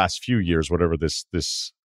in the last few years, whatever this,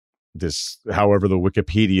 however the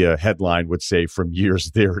Wikipedia headline would say, from years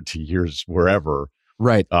there to years wherever,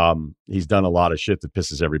 right? He's done a lot of shit that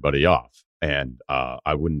pisses everybody off, and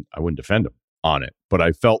I wouldn't defend him on it. But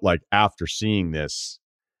I felt like after seeing this,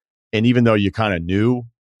 and even though you kind of knew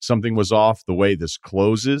something was off, the way this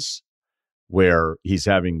closes, where he's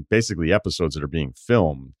having basically episodes that are being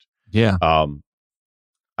filmed, yeah.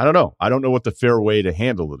 I don't know. I don't know what the fair way to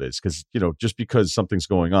handle it is, because, just because something's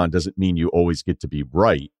going on doesn't mean you always get to be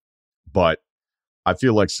right. But I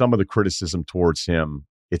feel like some of the criticism towards him,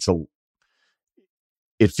 it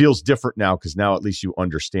feels different now, because now at least you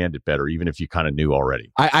understand it better, even if you kind of knew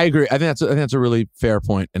already. I agree. I think that's a really fair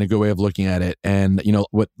point and a good way of looking at it. And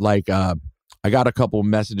I got a couple of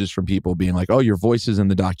messages from people being like, "Oh, your voice is in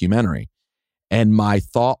the documentary," And my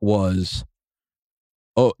thought was,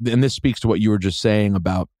 oh, and this speaks to what you were just saying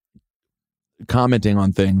about commenting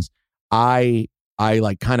on things. I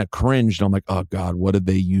like kind of cringed. I'm like, oh God, what did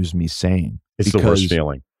they use me saying? It's the worst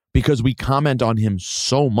feeling. Because we comment on him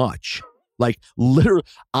so much. Like literally,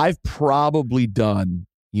 I've probably done,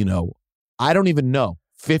 I don't even know,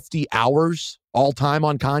 50 hours all time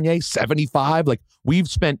on Kanye, 75. Like we've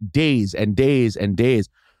spent days and days and days.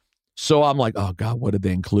 So I'm like, oh God, what did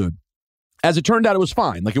they include? As it turned out, it was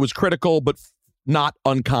fine. Like it was critical, but not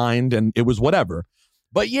unkind, and it was whatever.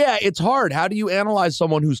 But yeah, it's hard. How do you analyze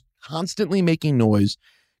someone who's constantly making noise,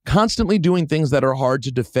 constantly doing things that are hard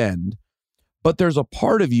to defend? But there's a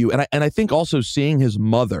part of you, and I think also seeing his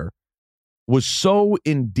mother was so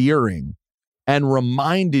endearing and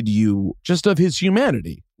reminded you just of his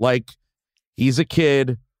humanity. Like he's a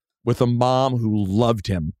kid with a mom who loved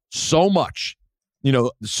him so much,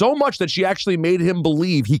 so much that she actually made him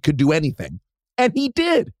believe he could do anything. And he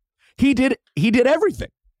did. He did everything.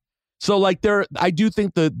 So like I do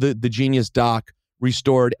think the Genius doc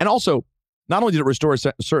restored, and also not only did it restore a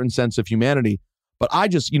certain sense of humanity, but I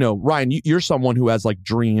just, Ryan, you're someone who has like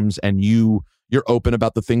dreams, and you're open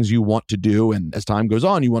about the things you want to do. And as time goes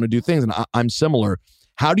on, you want to do things. And I'm similar.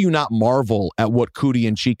 How do you not marvel at what Kuti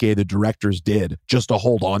and Chike, the directors, did just to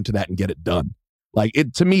hold on to that and get it done? Like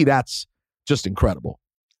to me, that's just incredible.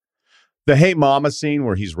 The Hey Mama scene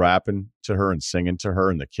where he's rapping to her and singing to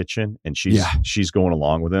her in the kitchen, and she's going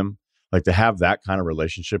along with him. Like to have that kind of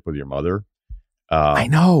relationship with your mother. I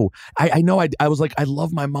know. I was like, I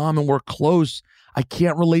love my mom and we're close. I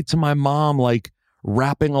can't relate to my mom like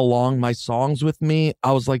rapping along my songs with me.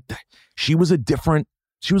 I was like, she was a different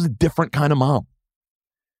kind of mom.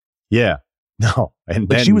 Yeah. No. And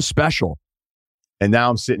then she was special. And now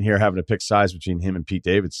I'm sitting here having to pick sides between him and Pete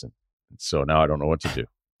Davidson. So now I don't know what to do.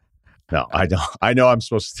 No, I don't. I know I'm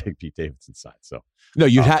supposed to take Pete Davidson's side. So no,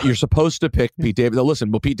 you're supposed to pick Pete Davidson.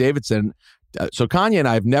 Listen, well, Pete Davidson. So Kanye and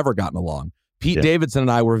I have never gotten along. Pete Davidson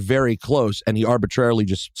and I were very close, and he arbitrarily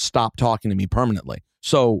just stopped talking to me permanently.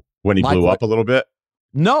 So when he blew up a little bit?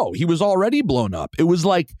 No, he was already blown up. It was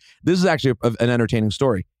like, this is actually an entertaining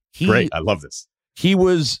story. Great. I love this. He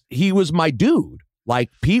was my dude. Like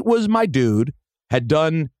Pete was my dude. I'd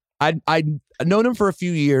known him for a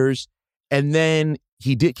few years, and then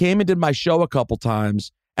he came and did my show a couple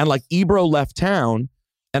times, and like Ebro left town,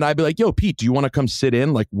 and I'd be like, yo, Pete, do you want to come sit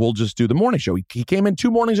in? Like, we'll just do the morning show. He came in 2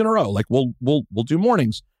 mornings in a row. Like, we'll do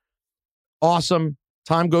mornings. Awesome.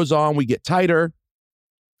 Time goes on. We get tighter.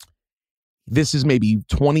 This is maybe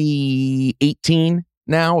 2018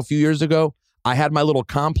 now, a few years ago. I had my little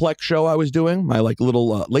complex show I was doing, my like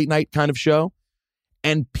little late night kind of show.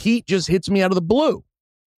 And Pete just hits me out of the blue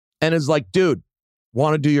and is like, dude,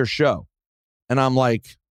 want to do your show? And I'm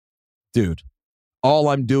like, dude, all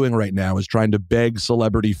I'm doing right now is trying to beg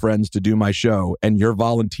celebrity friends to do my show, and you're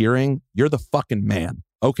volunteering. You're the fucking man.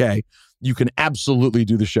 Okay, you can absolutely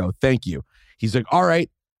do the show. Thank you. He's like, all right,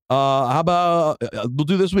 how about we'll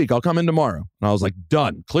do this week? I'll come in tomorrow. And I was like,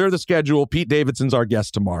 done. Clear the schedule. Pete Davidson's our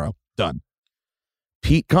guest tomorrow. Done.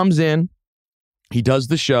 Pete comes in. He does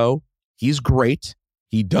the show. He's great.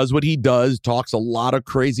 He does what he does, talks a lot of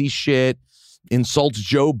crazy shit, insults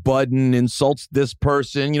Joe Budden, insults this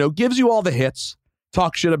person, gives you all the hits.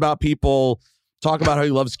 Talk shit about people, talk about how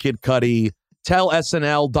he loves Kid Cudi, tell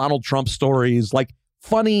SNL Donald Trump stories, like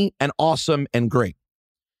funny and awesome and great.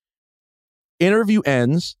 Interview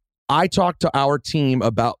ends. I talk to our team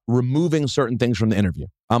about removing certain things from the interview.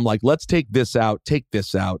 I'm like, let's take this out,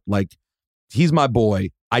 Like, he's my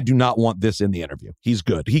boy. I do not want this in the interview. He's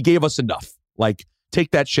good. He gave us enough. Like,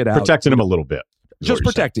 take that shit out. Protecting him a little bit. Just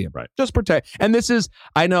protecting him. Right. Just protect. And this is,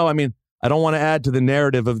 I know, I don't want to add to the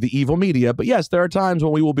narrative of the evil media, but yes, there are times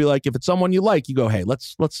when we will be like, if it's someone you like, you go, hey,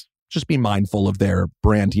 let's just be mindful of their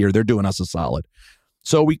brand here. They're doing us a solid.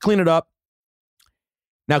 So we clean it up.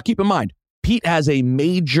 Now, keep in mind, Pete has a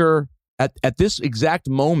major, at this exact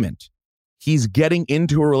moment, he's getting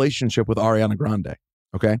into a relationship with Ariana Grande.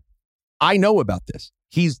 Okay. I know about this.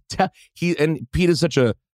 And Pete is such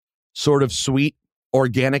a sort of sweet,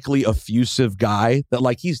 organically effusive guy that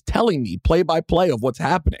like he's telling me play by play of what's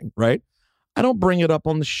happening, right? I don't bring it up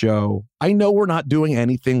on the show. I know we're not doing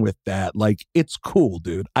anything with that. Like, it's cool,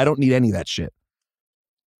 dude. I don't need any of that shit.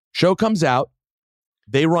 Show comes out.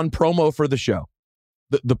 They run promo for the show.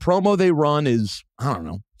 The promo they run is, I don't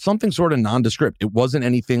know, something sort of nondescript. It wasn't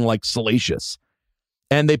anything like salacious.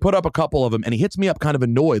 And they put up a couple of them, and he hits me up kind of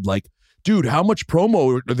annoyed, like, dude, how much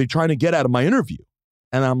promo are they trying to get out of my interview?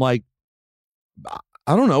 And I'm like,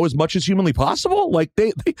 I don't know, as much as humanly possible. Like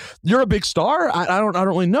you're a big star. I don't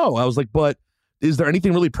really know. I was like, but is there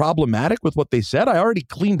anything really problematic with what they said? I already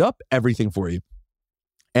cleaned up everything for you.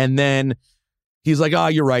 And then he's like,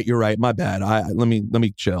 you're right. My bad. Let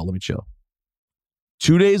me chill.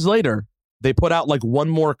 2 days later, they put out like one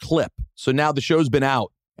more clip. So now the show's been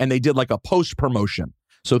out and they did like a post promotion.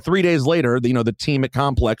 So 3 days later, the team at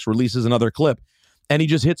Complex releases another clip and he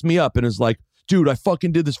just hits me up and is like, dude, I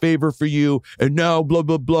fucking did this favor for you. And now blah,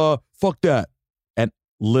 blah, blah. Fuck that. And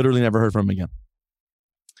literally never heard from him again.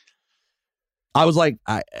 I was like,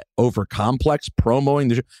 over Complex promoting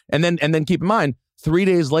the show. And then keep in mind, 3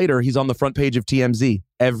 days later, he's on the front page of TMZ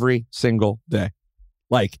every single day.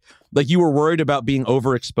 Like you were worried about being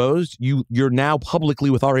overexposed. You're now publicly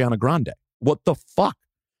with Ariana Grande. What the fuck?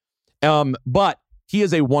 But he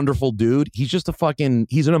is a wonderful dude. He's just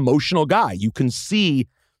he's an emotional guy. You can see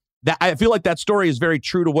that. I feel like that story is very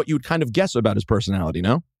true to what you would kind of guess about his personality,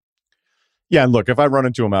 no? Yeah, and look, if I run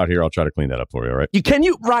into him out here, I'll try to clean that up for you, all right?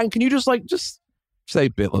 Ryan, can you just say,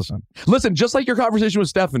 listen, just like your conversation with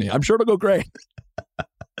Stephanie, I'm sure it'll go great.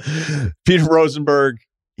 Peter Rosenberg,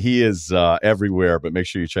 he is everywhere, but make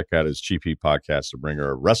sure you check out his Cheap Heat podcast to bring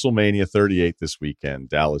her WrestleMania 38 this weekend,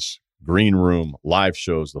 Dallas Green Room, live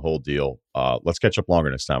shows, the whole deal. Let's catch up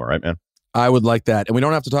longer next time, all right, man? I would like that. And we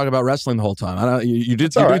don't have to talk about wrestling the whole time. You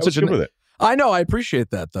did such a... with it. I know, I appreciate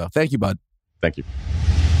that, though. Thank you, bud. Thank you.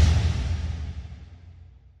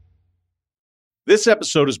 This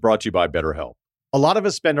episode is brought to you by BetterHelp. A lot of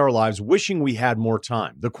us spend our lives wishing we had more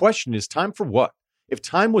time. The question is, time for what? If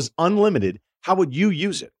time was unlimited, how would you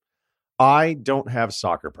use it? I don't have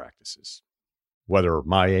soccer practices, whether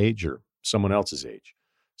my age or someone else's age.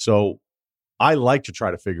 So I like to try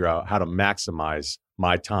to figure out how to maximize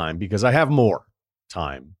my time because I have more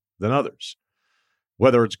time than others.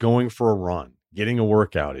 Whether it's going for a run, getting a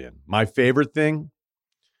workout in. My favorite thing,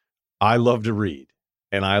 I love to read.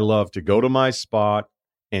 And I love to go to my spot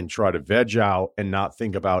and try to veg out and not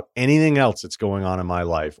think about anything else that's going on in my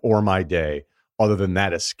life or my day other than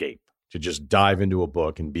that escape, to just dive into a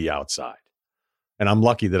book and be outside. And I'm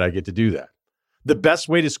lucky that I get to do that. The best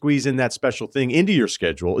way to squeeze in that special thing into your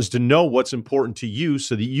schedule is to know what's important to you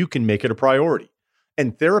so that you can make it a priority.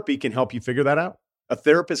 And therapy can help you figure that out. A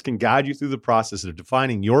therapist can guide you through the process of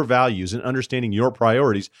defining your values and understanding your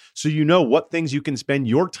priorities so you know what things you can spend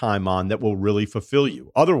your time on that will really fulfill you.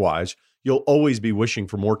 Otherwise, you'll always be wishing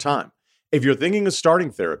for more time. If you're thinking of starting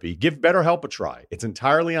therapy, give BetterHelp a try. It's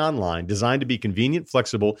entirely online, designed to be convenient,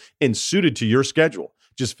 flexible, and suited to your schedule.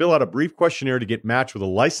 Just fill out a brief questionnaire to get matched with a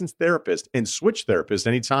licensed therapist and switch therapists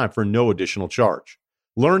anytime for no additional charge.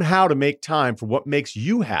 Learn how to make time for what makes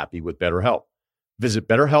you happy with BetterHelp. Visit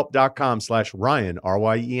BetterHelp.com/Ryan,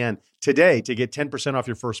 R-Y-E-N, today to get 10% off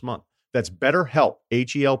your first month. That's BetterHelp,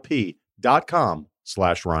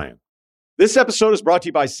 HELP.com/Ryan. This episode is brought to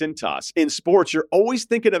you by Cintas. In sports, you're always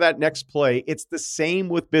thinking of that next play. It's the same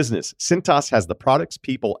with business. Cintas has the products,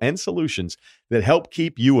 people, and solutions that help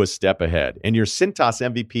keep you a step ahead. And your Cintas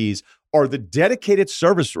MVPs are the dedicated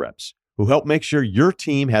service reps who help make sure your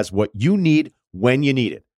team has what you need when you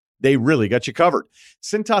need it. They really got you covered.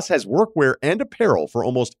 Cintas has workwear and apparel for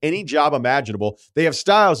almost any job imaginable. They have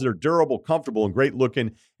styles that are durable, comfortable, and great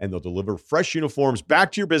looking, and they'll deliver fresh uniforms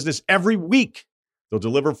back to your business every week. They'll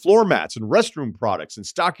deliver floor mats and restroom products and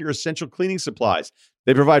stock your essential cleaning supplies.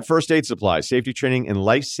 They provide first aid supplies, safety training, and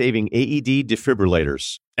life-saving AED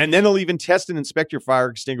defibrillators. And then they'll even test and inspect your fire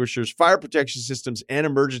extinguishers, fire protection systems, and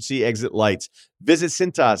emergency exit lights. Visit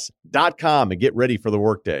Cintas.com and get ready for the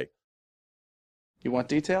workday. You want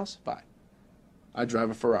details? Fine. I drive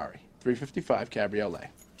a Ferrari, 355 Cabriolet.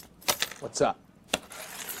 What's up?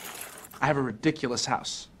 I have a ridiculous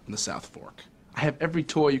house in the South Fork. I have every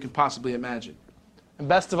toy you can possibly imagine. And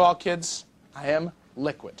best of all, kids, I am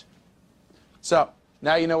liquid. So,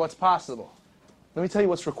 now you know what's possible. Let me tell you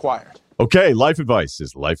what's required. Okay, life advice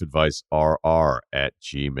is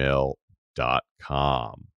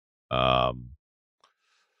lifeadvicerr@gmail.com. All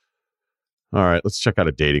right, let's check out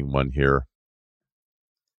a dating one here.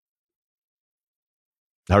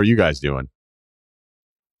 How are you guys doing?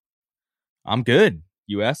 I'm good.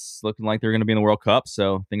 U.S. looking like they're going to be in the World Cup,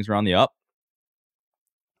 so things are on the up.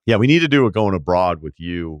 Yeah, we need to do a going abroad with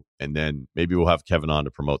you, and then maybe we'll have Kevin on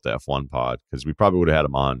to promote the F1 pod, because we probably would have had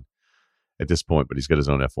him on at this point, but he's got his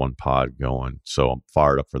own F1 pod going, so I'm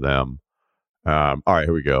fired up for them. All right,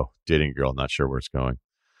 here we go. Dating a girl, not sure where it's going.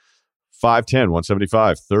 5'10",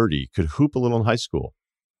 175, 30, could hoop a little in high school.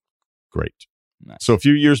 Great. Nice. So a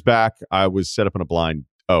few years back, I was set up on a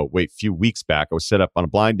few weeks back, I was set up on a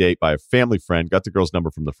blind date by a family friend, got the girl's number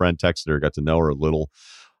from the friend, texted her, got to know her a little.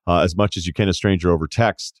 As much as you can a stranger over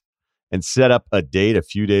text. and set up a date a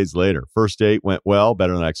few days later. First date went well,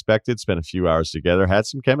 better than I expected. Spent a few hours together, had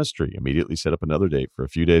some chemistry. Immediately set up another date for a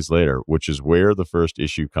few days later, which is where the first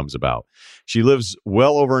issue comes about. She lives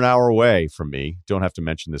well over an hour away from me. Don't have to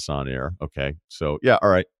mention this on air. Okay. So, yeah, all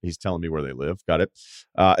right. He's telling me where they live. Got it.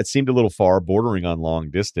 It seemed a little far, bordering on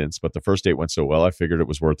long distance, but the first date went so well, I figured it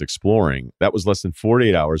was worth exploring. That was less than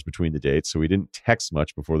 48 hours between the dates, so we didn't text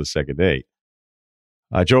much before the second date.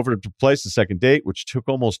 I drove her to place the second date, which took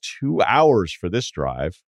almost 2 hours for this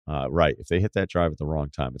drive. Right. If they hit that drive at the wrong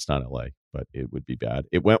time, it's not LA, but it would be bad.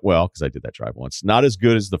 It went well because I did that drive once. Not as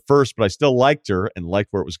good as the first, but I still liked her and liked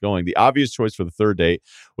where it was going. The obvious choice for the third date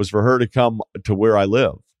was for her to come to where I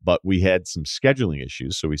live, but we had some scheduling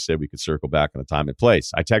issues, so we said we could circle back on a time and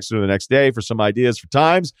place. I texted her the next day for some ideas for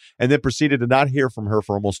times and then proceeded to not hear from her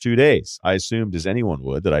for almost 2 days. I assumed, as anyone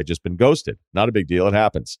would, that I'd just been ghosted. Not a big deal. It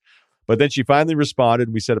happens. But then she finally responded,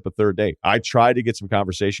 and we set up a third date. I tried to get some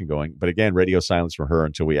conversation going, but again, radio silence from her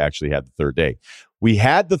until we actually had the third date. We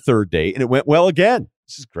had the third date, and it went well again.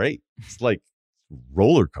 This is great. It's like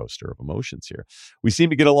roller coaster of emotions here. We seem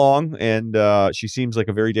to get along, and she seems like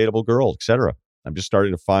a very dateable girl, etc. I'm just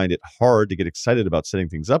starting to find it hard to get excited about setting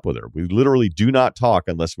things up with her. We literally do not talk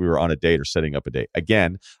unless we were on a date or setting up a date.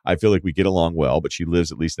 Again, I feel like we get along well, but she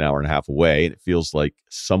lives at least an hour and a half away, and it feels like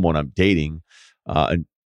someone I'm dating,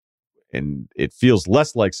 and it feels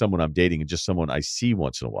less like someone I'm dating and just someone I see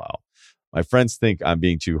once in a while. My friends think I'm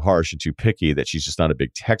being too harsh and too picky, that she's just not a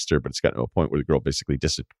big texter, but it's gotten to a point where the girl basically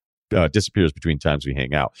disappears between times we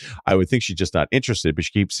hang out. I would think she's just not interested, but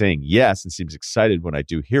she keeps saying yes and seems excited when I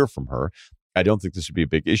do hear from her. I don't think this would be a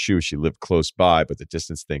big issue if she lived close by, but the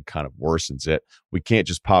distance thing kind of worsens it. We can't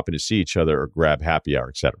just pop in to see each other or grab happy hour,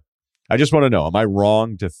 etc. I just want to know, am I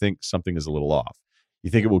wrong to think something is a little off? You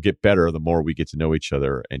think it will get better the more we get to know each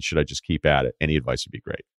other, and should I just keep at it? Any advice would be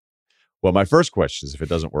great. Well, my first question is, if it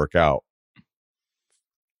doesn't work out,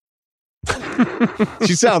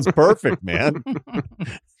 she sounds perfect, man.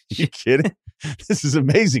 You kidding? This is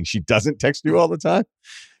amazing. She doesn't text you all the time.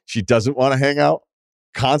 She doesn't want to hang out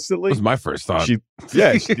constantly. That was my first thought. You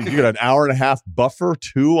got an hour and a half buffer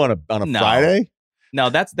too on a Friday. No,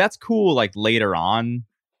 that's cool. Like later on.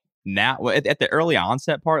 Now at the early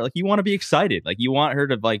onset part, like you want to be excited, like you want her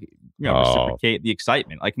to reciprocate the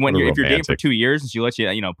excitement. Like if you're dating for 2 years and she lets you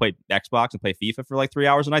play Xbox and play FIFA for like 3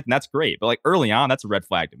 hours a night, then that's great. But like early on, that's a red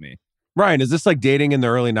flag to me. Ryan, is this like dating in the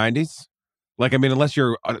early 90s? Like, I mean, unless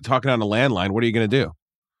you're talking on a landline, what are you going to do?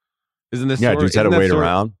 Isn't this dudes had to wait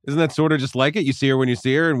around? Isn't that sort of just like it? You see her when you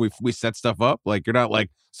see her, and we set stuff up. Like, you're not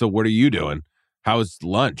like, so what are you doing? How's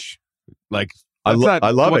lunch? Like, I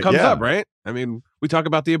love what comes up, right? I mean, we talk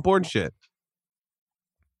about the important shit.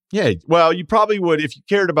 Yeah, well, you probably would if you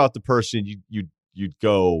cared about the person. You'd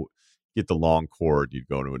go get the long cord. You'd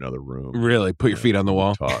go to another room. Really, put your feet on the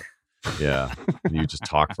wall. Talk. Yeah, and you just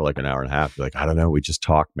talk for like an hour and a half. You're like, I don't know. We just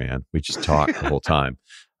talk, man. We just talk the whole time.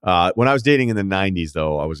 When I was dating in the 90s,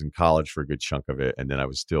 though, I was in college for a good chunk of it, and then I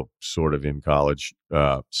was still sort of in college.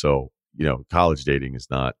 So college dating is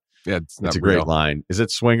not. Yeah, it's a great line. Is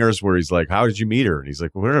it Swingers where he's like, "How did you meet her?" And he's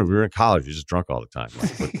like, "Well, we were in college. You're just drunk all the time."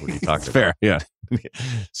 Like, what are you talking about? Fair, yeah.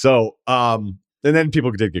 So, and then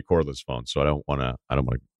people did get cordless phones, so I don't want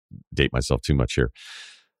to date myself too much here.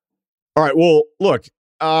 All right. Well, look,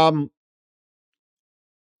 the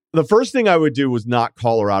first thing I would do was not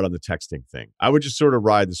call her out on the texting thing. I would just sort of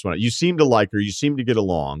ride this one out. You seem to like her. You seem to get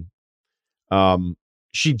along.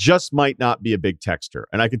 She just might not be a big texter.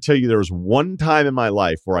 And I can tell you there was one time in my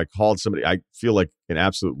life where I called somebody, I feel like an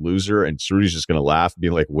absolute loser, and Trudy's just going to laugh and be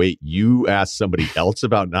like, wait, you asked somebody else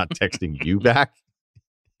about not texting you back?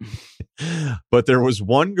 But there was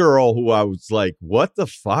one girl who I was like, what the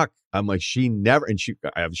fuck? I'm like, she never, and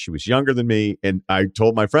she was younger than me. And I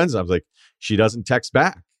told my friends, I was like, she doesn't text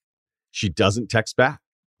back. She doesn't text back.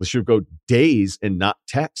 She would go days and not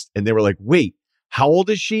text. And they were like, wait, how old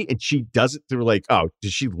is she? And she doesn't. They were like, oh,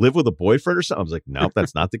 does she live with a boyfriend or something? I was like, no,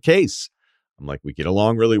 that's not the case. I'm like, we get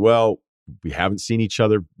along really well. We haven't seen each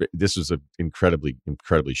other. This was an incredibly,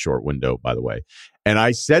 incredibly short window, by the way. And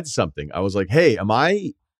I said something. I was like, hey, am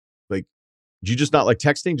I like, do you just not like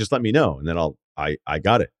texting? Just let me know. And then I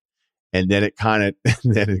got it. And then it kind of,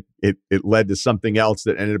 then it led to something else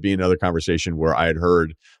that ended up being another conversation where I had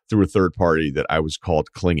heard through a third party that I was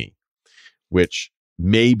called clingy, which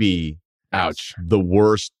may be the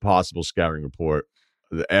worst possible scouting report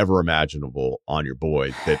ever imaginable on your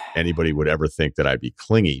boy, that anybody would ever think that I'd be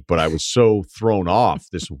clingy. But I was so thrown off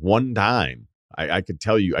this one time. I could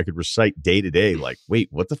tell you, I could recite day to day, like, wait,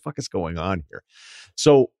 what the fuck is going on here?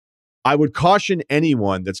 So I would caution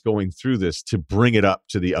anyone that's going through this to bring it up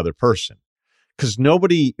to the other person, because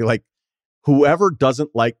nobody, like, whoever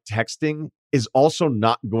doesn't like texting is also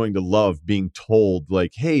not going to love being told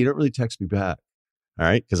like, hey, you don't really text me back. All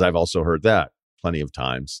right. Because I've also heard that plenty of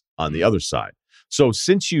times on the other side. So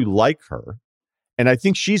since you like her, and I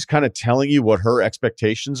think she's kind of telling you what her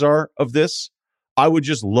expectations are of this, I would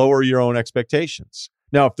just lower your own expectations.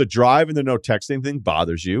 Now, if the drive and the no texting thing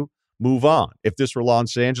bothers you, move on. If this were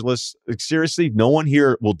Los Angeles, like, seriously, no one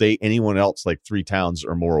here will date anyone else like 3 towns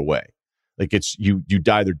or more away. Like it's you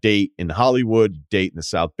either date in Hollywood, you date in the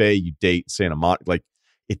South Bay, you date in Santa Monica. Like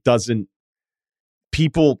it doesn't.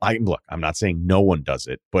 People, I'm not saying no one does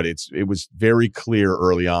it, but it was very clear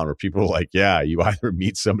early on where people were like, yeah, you either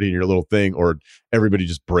meet somebody in your little thing or everybody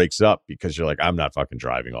just breaks up because you're like, I'm not fucking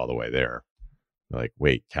driving all the way there. They're like,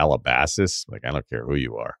 wait, Calabasas? Like, I don't care who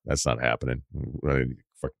you are. That's not happening. Fucking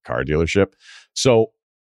car dealership. So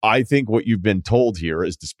I think what you've been told here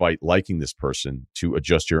is, despite liking this person, to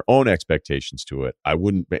adjust your own expectations to it. I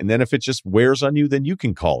wouldn't. And then if it just wears on you, then you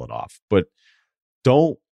can call it off. But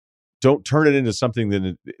don't turn it into something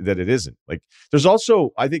that it isn't. Like, there's also,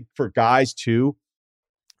 I think for guys too,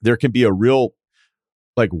 there can be a real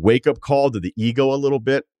like wake up call to the ego a little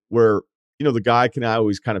bit where, you know, the guy can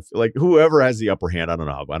always kind of like whoever has the upper hand. I don't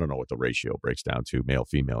know what the ratio breaks down to, male,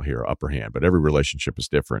 female here, upper hand, but every relationship is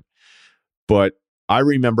different. But I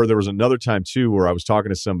remember there was another time too where I was talking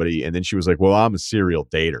to somebody and then she was like, well, I'm a serial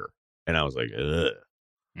dater. And I was like,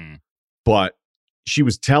 ugh. But she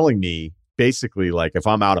was telling me, basically, like, if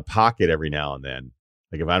I'm out of pocket every now and then,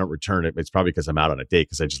 like if I don't return it, it's probably because I'm out on a date,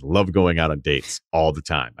 because I just love going out on dates all the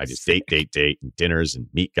time. I just date, and dinners and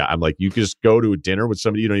meet guys. I'm like, you can just go to a dinner with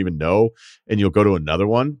somebody you don't even know and you'll go to another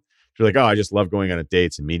one. You're like, oh, I just love going on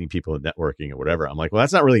dates and meeting people and networking or whatever. I'm like, well,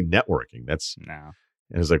 that's not really networking. That's no.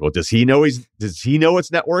 And it's like, well, does he know it's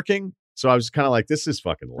networking? So I was kind of like, this is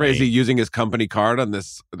fucking lame. Is he using his company card on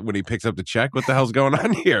this when he picks up the check? What the hell's going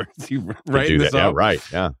on here? Is he writing this up? Yeah,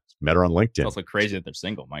 right. Yeah. Met her on LinkedIn. It's also crazy that they're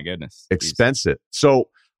single. My goodness. Expensive. So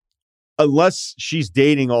unless she's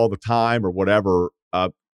dating all the time or whatever,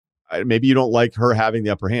 maybe you don't like her having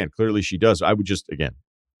the upper hand. Clearly she does. I would just, again,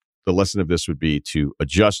 the lesson of this would be to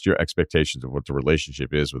adjust your expectations of what the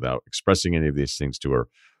relationship is without expressing any of these things to her.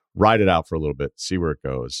 Ride it out for a little bit, see where it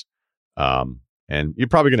goes. And you're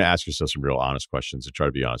probably going to ask yourself some real honest questions and try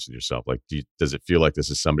to be honest with yourself. Like, does it feel like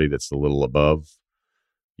this is somebody that's a little above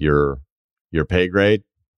your pay grade?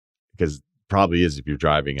 Because it probably is if you're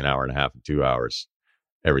driving an hour and a half and 2 hours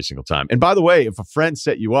every single time. And by the way, if a friend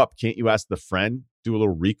set you up, can't you ask the friend, do a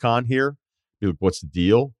little recon here? Be like, what's the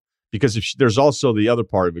deal? Because there's also the other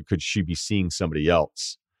part of it. Could she be seeing somebody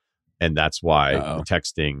else? And that's why the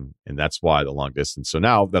texting, and that's why the long distance. So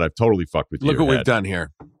now that I've totally fucked with you. Look what we've done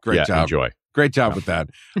here. Great job. Enjoy. Great job with that.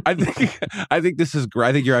 I think this is great.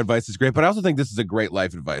 I think your advice is great, but I also think this is a great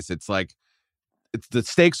life advice. It's like, the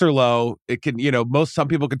stakes are low. It can, some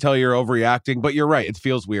people can tell you're overreacting, but you're right. It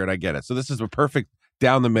feels weird. I get it. So this is a perfect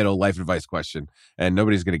down the middle life advice question, and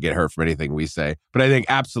nobody's going to get hurt from anything we say. But I think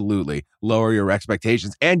absolutely lower your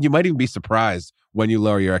expectations, and you might even be surprised when you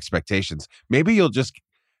lower your expectations. Maybe you'll just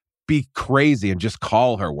be crazy and just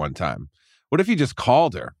call her one time. What if you just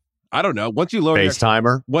called her? I don't know. Once you lower FaceTime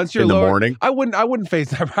her once you're in the morning. I wouldn't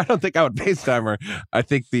FaceTime her. I don't think I would FaceTime her. I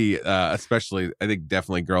think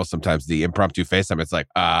definitely girls sometimes the impromptu FaceTime. It's like,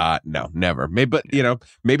 no, never.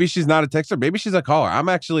 Maybe she's not a texter. Maybe she's a caller. I'm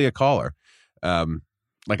actually a caller. I'd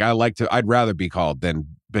rather be called than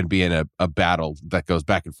be in a battle that goes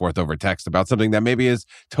back and forth over text about something that maybe is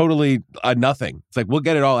totally nothing. It's like, we'll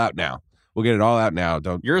get it all out now.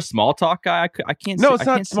 You're a small talk guy. I can't. No, it's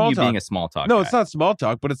not I can't small see you talk. being a small talk. No, guy. It's not small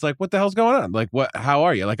talk. But it's like, what the hell's going on? Like, what? How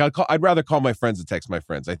are you? Like, I'd rather call my friends than text my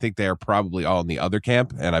friends. I think they are probably all in the other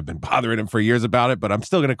camp, and I've been bothering them for years about it. But I'm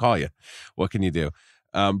still going to call you. What can you do?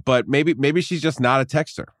 But maybe she's just not a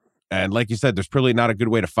texter. And like you said, there's probably not a good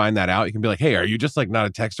way to find that out. You can be like, hey, are you just like not a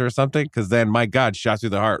texter or something? Because then, my God, shot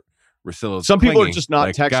through the heart. Some people are just not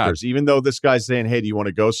texters, God. Even though this guy's saying, hey, do you want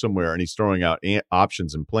to go somewhere? And he's throwing out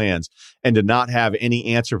options and plans. And to not have any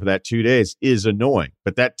answer for that 2 days is annoying.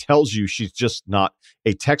 But that tells you she's just not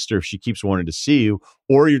a texter if she keeps wanting to see you,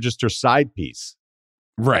 or you're just her side piece.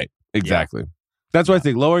 Right. Exactly. Yeah. That's why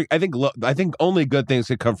I think only good things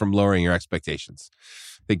could come from lowering your expectations.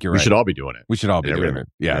 I think you're right. We should all be doing it. We should all be doing it.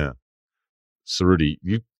 Yeah. So, Rudy,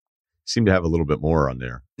 you seem to have a little bit more on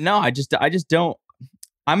there. No, I just don't.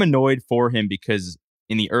 I'm annoyed for him because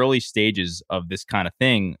in the early stages of this kind of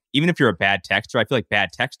thing, even if you're a bad texter, I feel like bad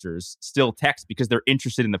texters still text because they're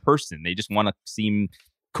interested in the person. They just want to seem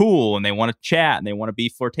cool and they want to chat and they want to be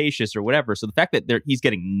flirtatious or whatever. So the fact that he's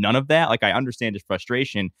getting none of that, like, I understand his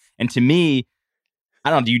frustration. And to me, I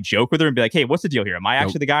don't know. Do you joke with her and be like, "Hey, what's the deal here? Am I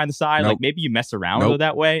actually the guy on the side?" Like maybe you mess around with her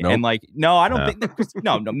that way, and like, no, I don't think.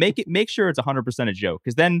 No, make sure it's 100% a joke,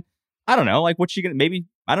 because then I don't know, like, what's she gonna? Maybe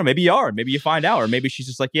I don't know. Maybe you are. Maybe you find out, or maybe she's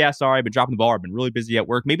just like, "Yeah, sorry, I've been dropping the ball. I've been really busy at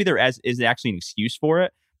work." Maybe there is actually an excuse for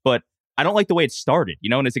it, but I don't like the way it started.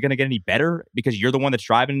 And is it going to get any better because you're the one that's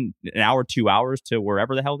driving an hour, 2 hours to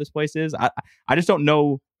wherever the hell this place is? I just don't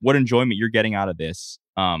know what enjoyment you're getting out of this,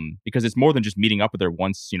 because it's more than just meeting up with her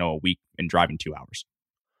once, a week and driving 2 hours.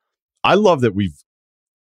 I love that we've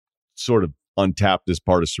sort of untapped this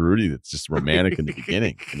part of Cerruti that's just romantic in the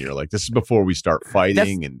beginning. And you're like, this is before we start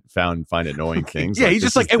fighting and find annoying things. Yeah, he's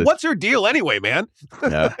just like, hey, what's her deal anyway, man?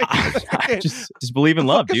 Yeah. I just believe in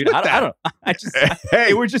love, dude. I don't.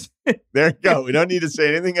 Hey, we're just there you go. We don't need to say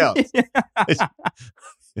anything else.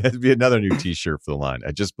 That'd be another new T-shirt for the line.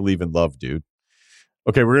 I just believe in love, dude.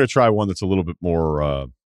 Okay, we're gonna try one that's a little bit more.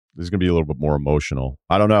 This is going to be a little bit more emotional.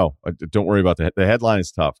 I don't know. Don't worry about the headline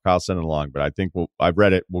is tough. Kyle sent it along, but I think I've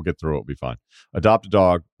read it. We'll get through it. It'll be fine. Adopt a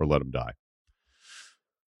dog or let him die.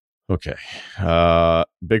 Okay.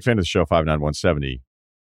 Big fan of the show, 59170.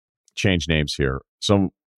 Change names here. So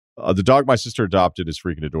the dog my sister adopted is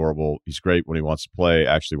freaking adorable. He's great when he wants to play,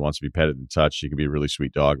 actually wants to be petted and touched. He can be a really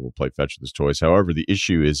sweet dog and will play fetch with his toys. However, the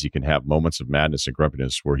issue is he can have moments of madness and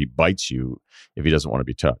grumpiness where he bites you if he doesn't want to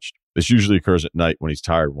be touched. This usually occurs at night when he's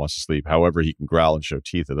tired and wants to sleep. However, he can growl and show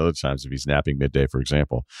teeth at other times if he's napping midday, for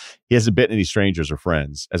example. He hasn't bitten any strangers or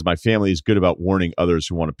friends, as my family is good about warning others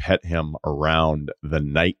who want to pet him around the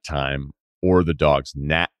nighttime or the dog's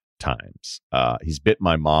nap times. He's bit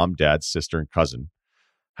my mom, dad, sister, and cousin.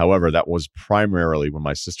 However, that was primarily when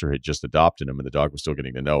my sister had just adopted him and the dog was still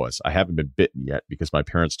getting to know us. I haven't been bitten yet because my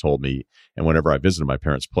parents told me, and whenever I visited my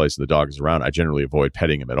parents' place and the dog is around, I generally avoid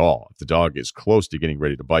petting him at all. If the dog is close to getting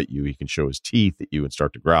ready to bite you, he can show his teeth at you and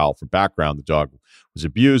start to growl. For background, the dog was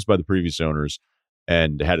abused by the previous owners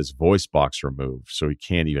and had his voice box removed, so he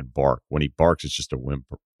can't even bark. When he barks, it's just a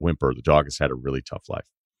whimper. The dog has had a really tough life.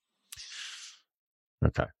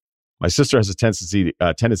 Okay. My sister has a tendency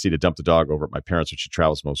to dump the dog over at my parents when she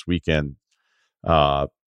travels most weekend. So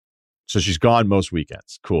she's gone most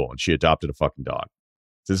weekends. Cool. And she adopted a fucking dog.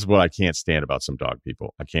 This is what I can't stand about some dog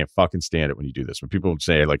people. I can't fucking stand it when you do this. When people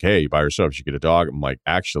say like, hey, by yourself, you should get a dog. I'm like,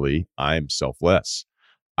 actually, I'm selfless.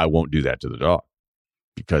 I won't do that to the dog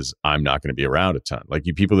because I'm not going to be around a ton. Like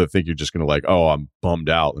you people that think you're just going to like, oh, I'm bummed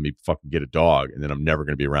out. Let me fucking get a dog. And then I'm never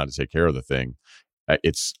going to be around to take care of the thing.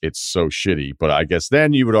 It's so shitty. But I guess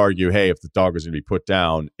then you would argue, hey, if the dog was going to be put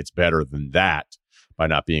down, it's better than that by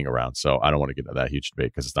not being around. So I don't want to get into that huge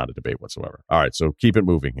debate because it's not a debate whatsoever. All right, so keep it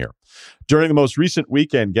moving here. During the most recent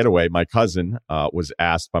weekend getaway, my cousin was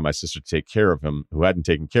asked by my sister to take care of him, who hadn't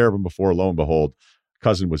taken care of him before. Lo and behold,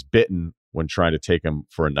 cousin was bitten when trying to take him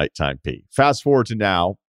for a nighttime pee. Fast forward to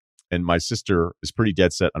now, and my sister is pretty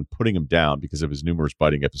dead set on putting him down because of his numerous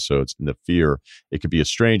biting episodes and the fear it could be a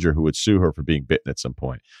stranger who would sue her for being bitten at some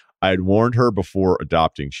point. I had warned her before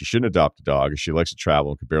adopting she shouldn't adopt a dog as she likes to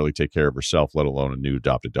travel and could barely take care of herself, let alone a new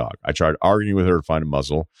adopted dog. I tried arguing with her to find a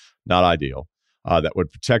muzzle, not ideal, that would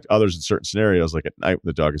protect others in certain scenarios, like at night when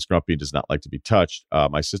the dog is grumpy and does not like to be touched.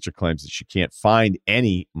 My sister claims that she can't find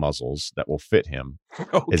any muzzles that will fit him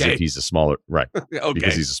as if he's a smaller, right,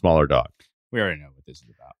 because he's a smaller dog. We already know what this is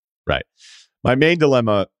about. Right. My main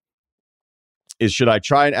dilemma is, should I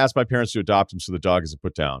try and ask my parents to adopt him so the dog isn't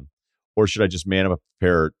put down? Or should I just man up,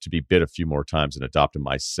 prepare to be bit a few more times and adopt him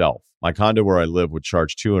myself? My condo where I live would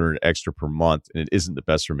charge $200 extra per month, and it isn't the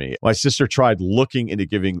best for me. My sister tried looking into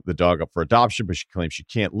giving the dog up for adoption, but she claims she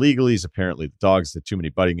can't legally, as apparently the dog's had too many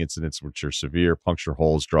biting incidents, which are severe, puncture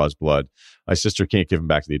holes, draws blood. My sister can't give him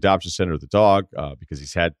back to the adoption center, the dog, because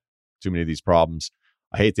he's had too many of these problems.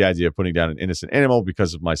 I hate the idea of putting down an innocent animal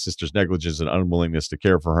because of my sister's negligence and unwillingness to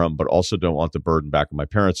care for him, but also don't want the burden back on my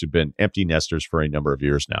parents who've been empty nesters for a number of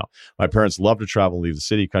years now. My parents love to travel and leave the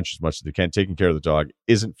city, country as much as they can. Taking care of the dog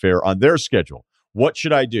isn't fair on their schedule. What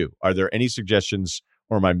should I do? Are there any suggestions,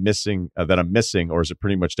 or am I missing that I'm missing, or is it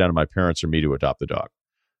pretty much down to my parents or me to adopt the dog?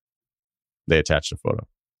 They attached a photo.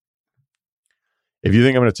 If you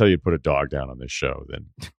think I'm going to tell you to put a dog down on this show, then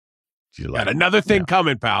got another thing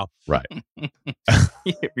coming, pal. Right.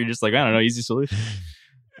 You're just like, I don't know, easy solution.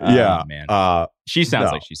 Yeah, man. She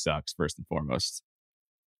sounds like she sucks, first and foremost.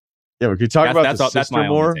 Yeah, we could talk about the sister that's my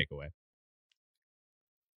more. Only takeaway.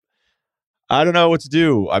 I don't know what to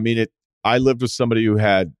do. I mean, I lived with somebody who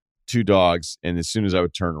had 2 dogs, and as soon as I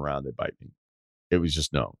would turn around, they'd bite me. It was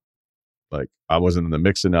just known. Like, I wasn't in the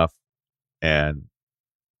mix enough, and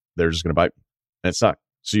they're just going to bite me. And it sucked.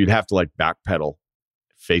 So you'd have to like backpedal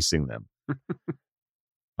facing them.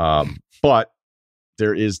 But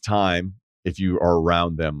there is time if you are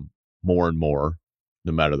around them more and more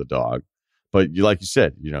no matter the dog. But like you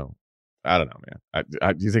said, I don't know, man.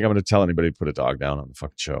 Do you think I'm going to tell anybody to put a dog down on the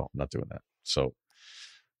fucking show? I'm not doing that. So,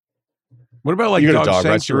 what about like dog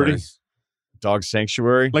sanctuaries? Dog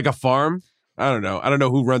sanctuary, like a farm. I don't know. I don't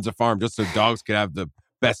know who runs a farm just so dogs can have the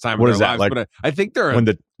best time of their lives. Like, but I think they're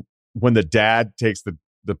when the dad takes the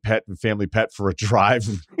family pet for a drive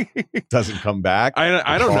and doesn't come back.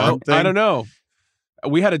 I don't know. I don't know.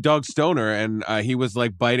 We had a dog Stoner, and he was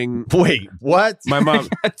like biting. Wait, what? My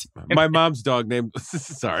mom's dog named.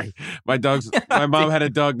 Sorry, my mom had a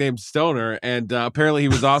dog named Stoner, and apparently he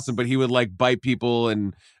was awesome, but he would like bite people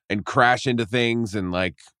and crash into things, and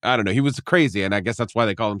like I don't know, he was crazy, and I guess that's why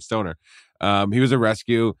they call him Stoner. He was a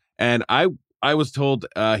rescue, and I was told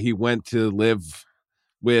he went to live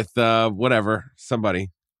with somebody.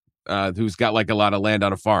 Who's got like a lot of land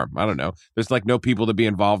on a farm. I don't know. There's like no people to be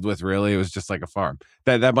involved with really. It was just like a farm.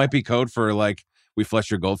 That might be code for like we flush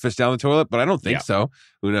your goldfish down the toilet, but I don't think so.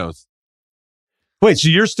 Who knows? Wait, so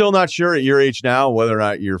you're still not sure at your age now whether or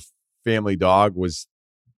not your family dog was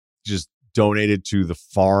just donated to the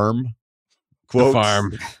farm? Quotes. The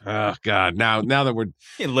farm. Oh God. Now that we're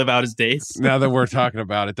live out his days. Now that we're talking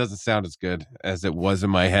about it, doesn't sound as good as it was in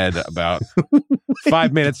my head about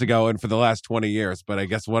 5 minutes ago and for the last 20 years. But I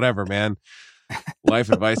guess whatever, man.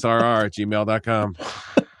 Lifeadvicerr@gmail.com.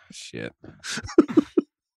 Shit.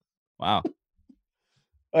 Wow.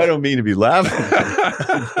 I don't mean to be laughing.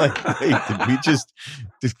 Like, wait,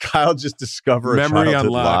 did Kyle just discover memory a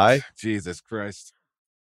childhood lie? Jesus Christ.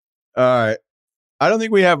 All right. I don't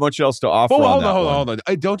think we have much else to offer. Hold on.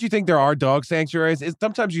 Don't you think there are dog sanctuaries?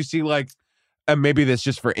 Sometimes you see like, and maybe that's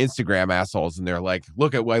just for Instagram assholes, and they're like,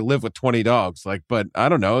 "Look at I live with 20 dogs." Like, but I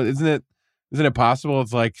don't know. Isn't it possible?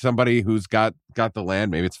 It's like somebody who's got the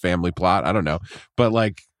land. Maybe it's family plot. I don't know. But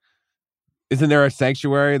like, isn't there a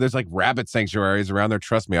sanctuary? There's like rabbit sanctuaries around there.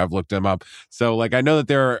 Trust me, I've looked them up. So like, I know that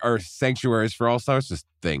there are sanctuaries for all sorts of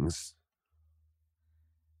things.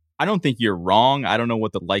 I don't think you're wrong. I don't know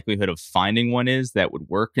what the likelihood of finding one is that would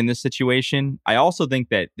work in this situation. I also think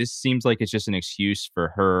that this seems like it's just an excuse for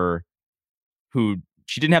her who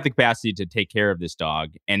she didn't have the capacity to take care of this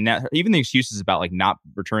dog. And that even the excuses about like not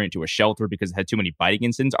returning it to a shelter because it had too many biting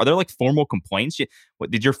incidents. Are there like formal complaints?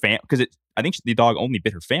 What did your because I think the dog only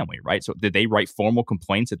bit her family, right? So did they write formal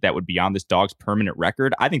complaints that would be on this dog's permanent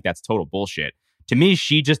record? I think that's total bullshit. To me,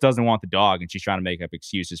 she just doesn't want the dog and she's trying to make up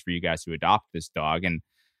excuses for you guys to adopt this dog. And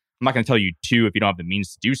I'm not going to tell you to if you don't have the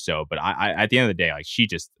means to do so. But I at the end of the day, like she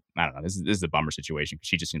just, I don't know. This is a bummer situation because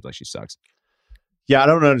she just seems like she sucks. Yeah, I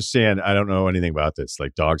don't understand. I don't know anything about this.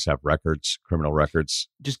 Like dogs have records, criminal records.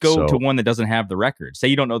 Just go to one that doesn't have the record. Say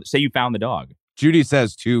you don't know. Say you found the dog. Judy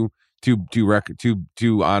says two on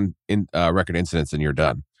record incidents and you're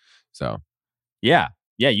done. So yeah.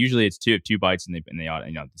 Usually it's two bites and they ought,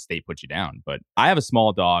 the state puts you down. But I have a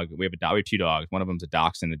small dog. We have 2 dogs. One of them's a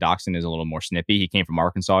dachshund. The dachshund is a little more snippy. He came from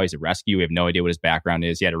Arkansas. He's a rescue. We have no idea what his background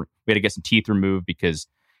is. We had to get some teeth removed because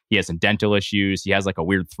he has some dental issues. He has like a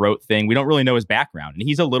weird throat thing. We don't really know his background, and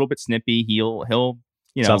he's a little bit snippy. He'll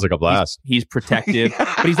sounds like a blast. He's protective,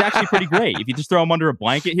 but he's actually pretty great. If you just throw him under a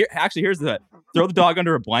blanket, here's throw the dog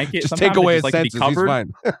under a blanket. Just take away his senses. He's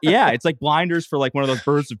fine. Yeah, it's like blinders for like one of those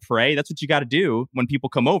birds of prey. That's what you got to do when people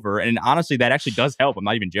come over. And honestly, that actually does help. I'm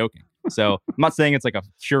not even joking. So I'm not saying it's like a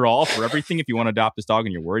cure all for everything if you want to adopt this dog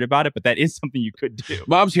and you're worried about it, but that is something you could do.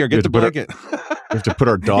 Mom's here. Get the blanket. We have to put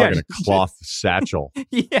our dog in a cloth satchel.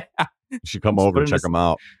 Yeah. You should come over and check him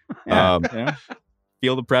out. Yeah.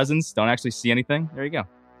 Feel the presence. Don't actually see anything. There you go.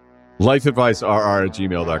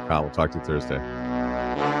 Lifeadvicerr@gmail.com. We'll talk to you Thursday.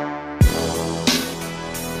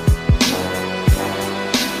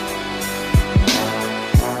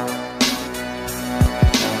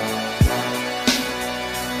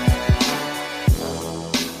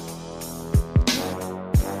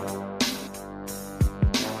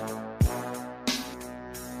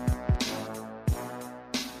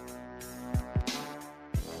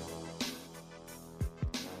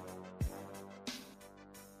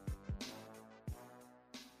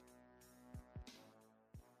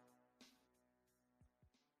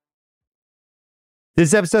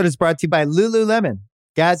 This episode is brought to you by Lululemon.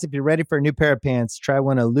 Guys, if you're ready for a new pair of pants, try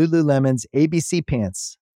one of Lululemon's ABC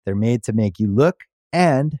pants. They're made to make you look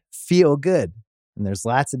and feel good. And there's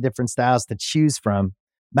lots of different styles to choose from.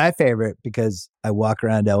 My favorite, because I walk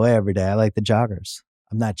around LA every day, I like the joggers.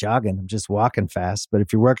 I'm not jogging, I'm just walking fast. But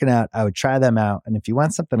if you're working out, I would try them out. And if you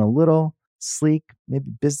want something a little sleek, maybe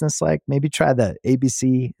business-like, maybe try the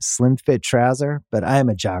ABC Slim Fit trouser. But I am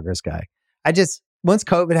a joggers guy. Once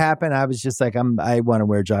COVID happened, I was just like, I want to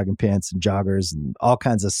wear jogging pants and joggers and all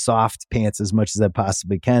kinds of soft pants as much as I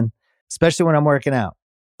possibly can, especially when I'm working out.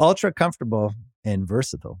 Ultra comfortable. and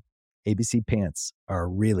versatile. ABC pants are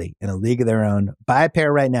really in a league of their own. Buy a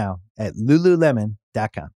pair right now at lululemon.com.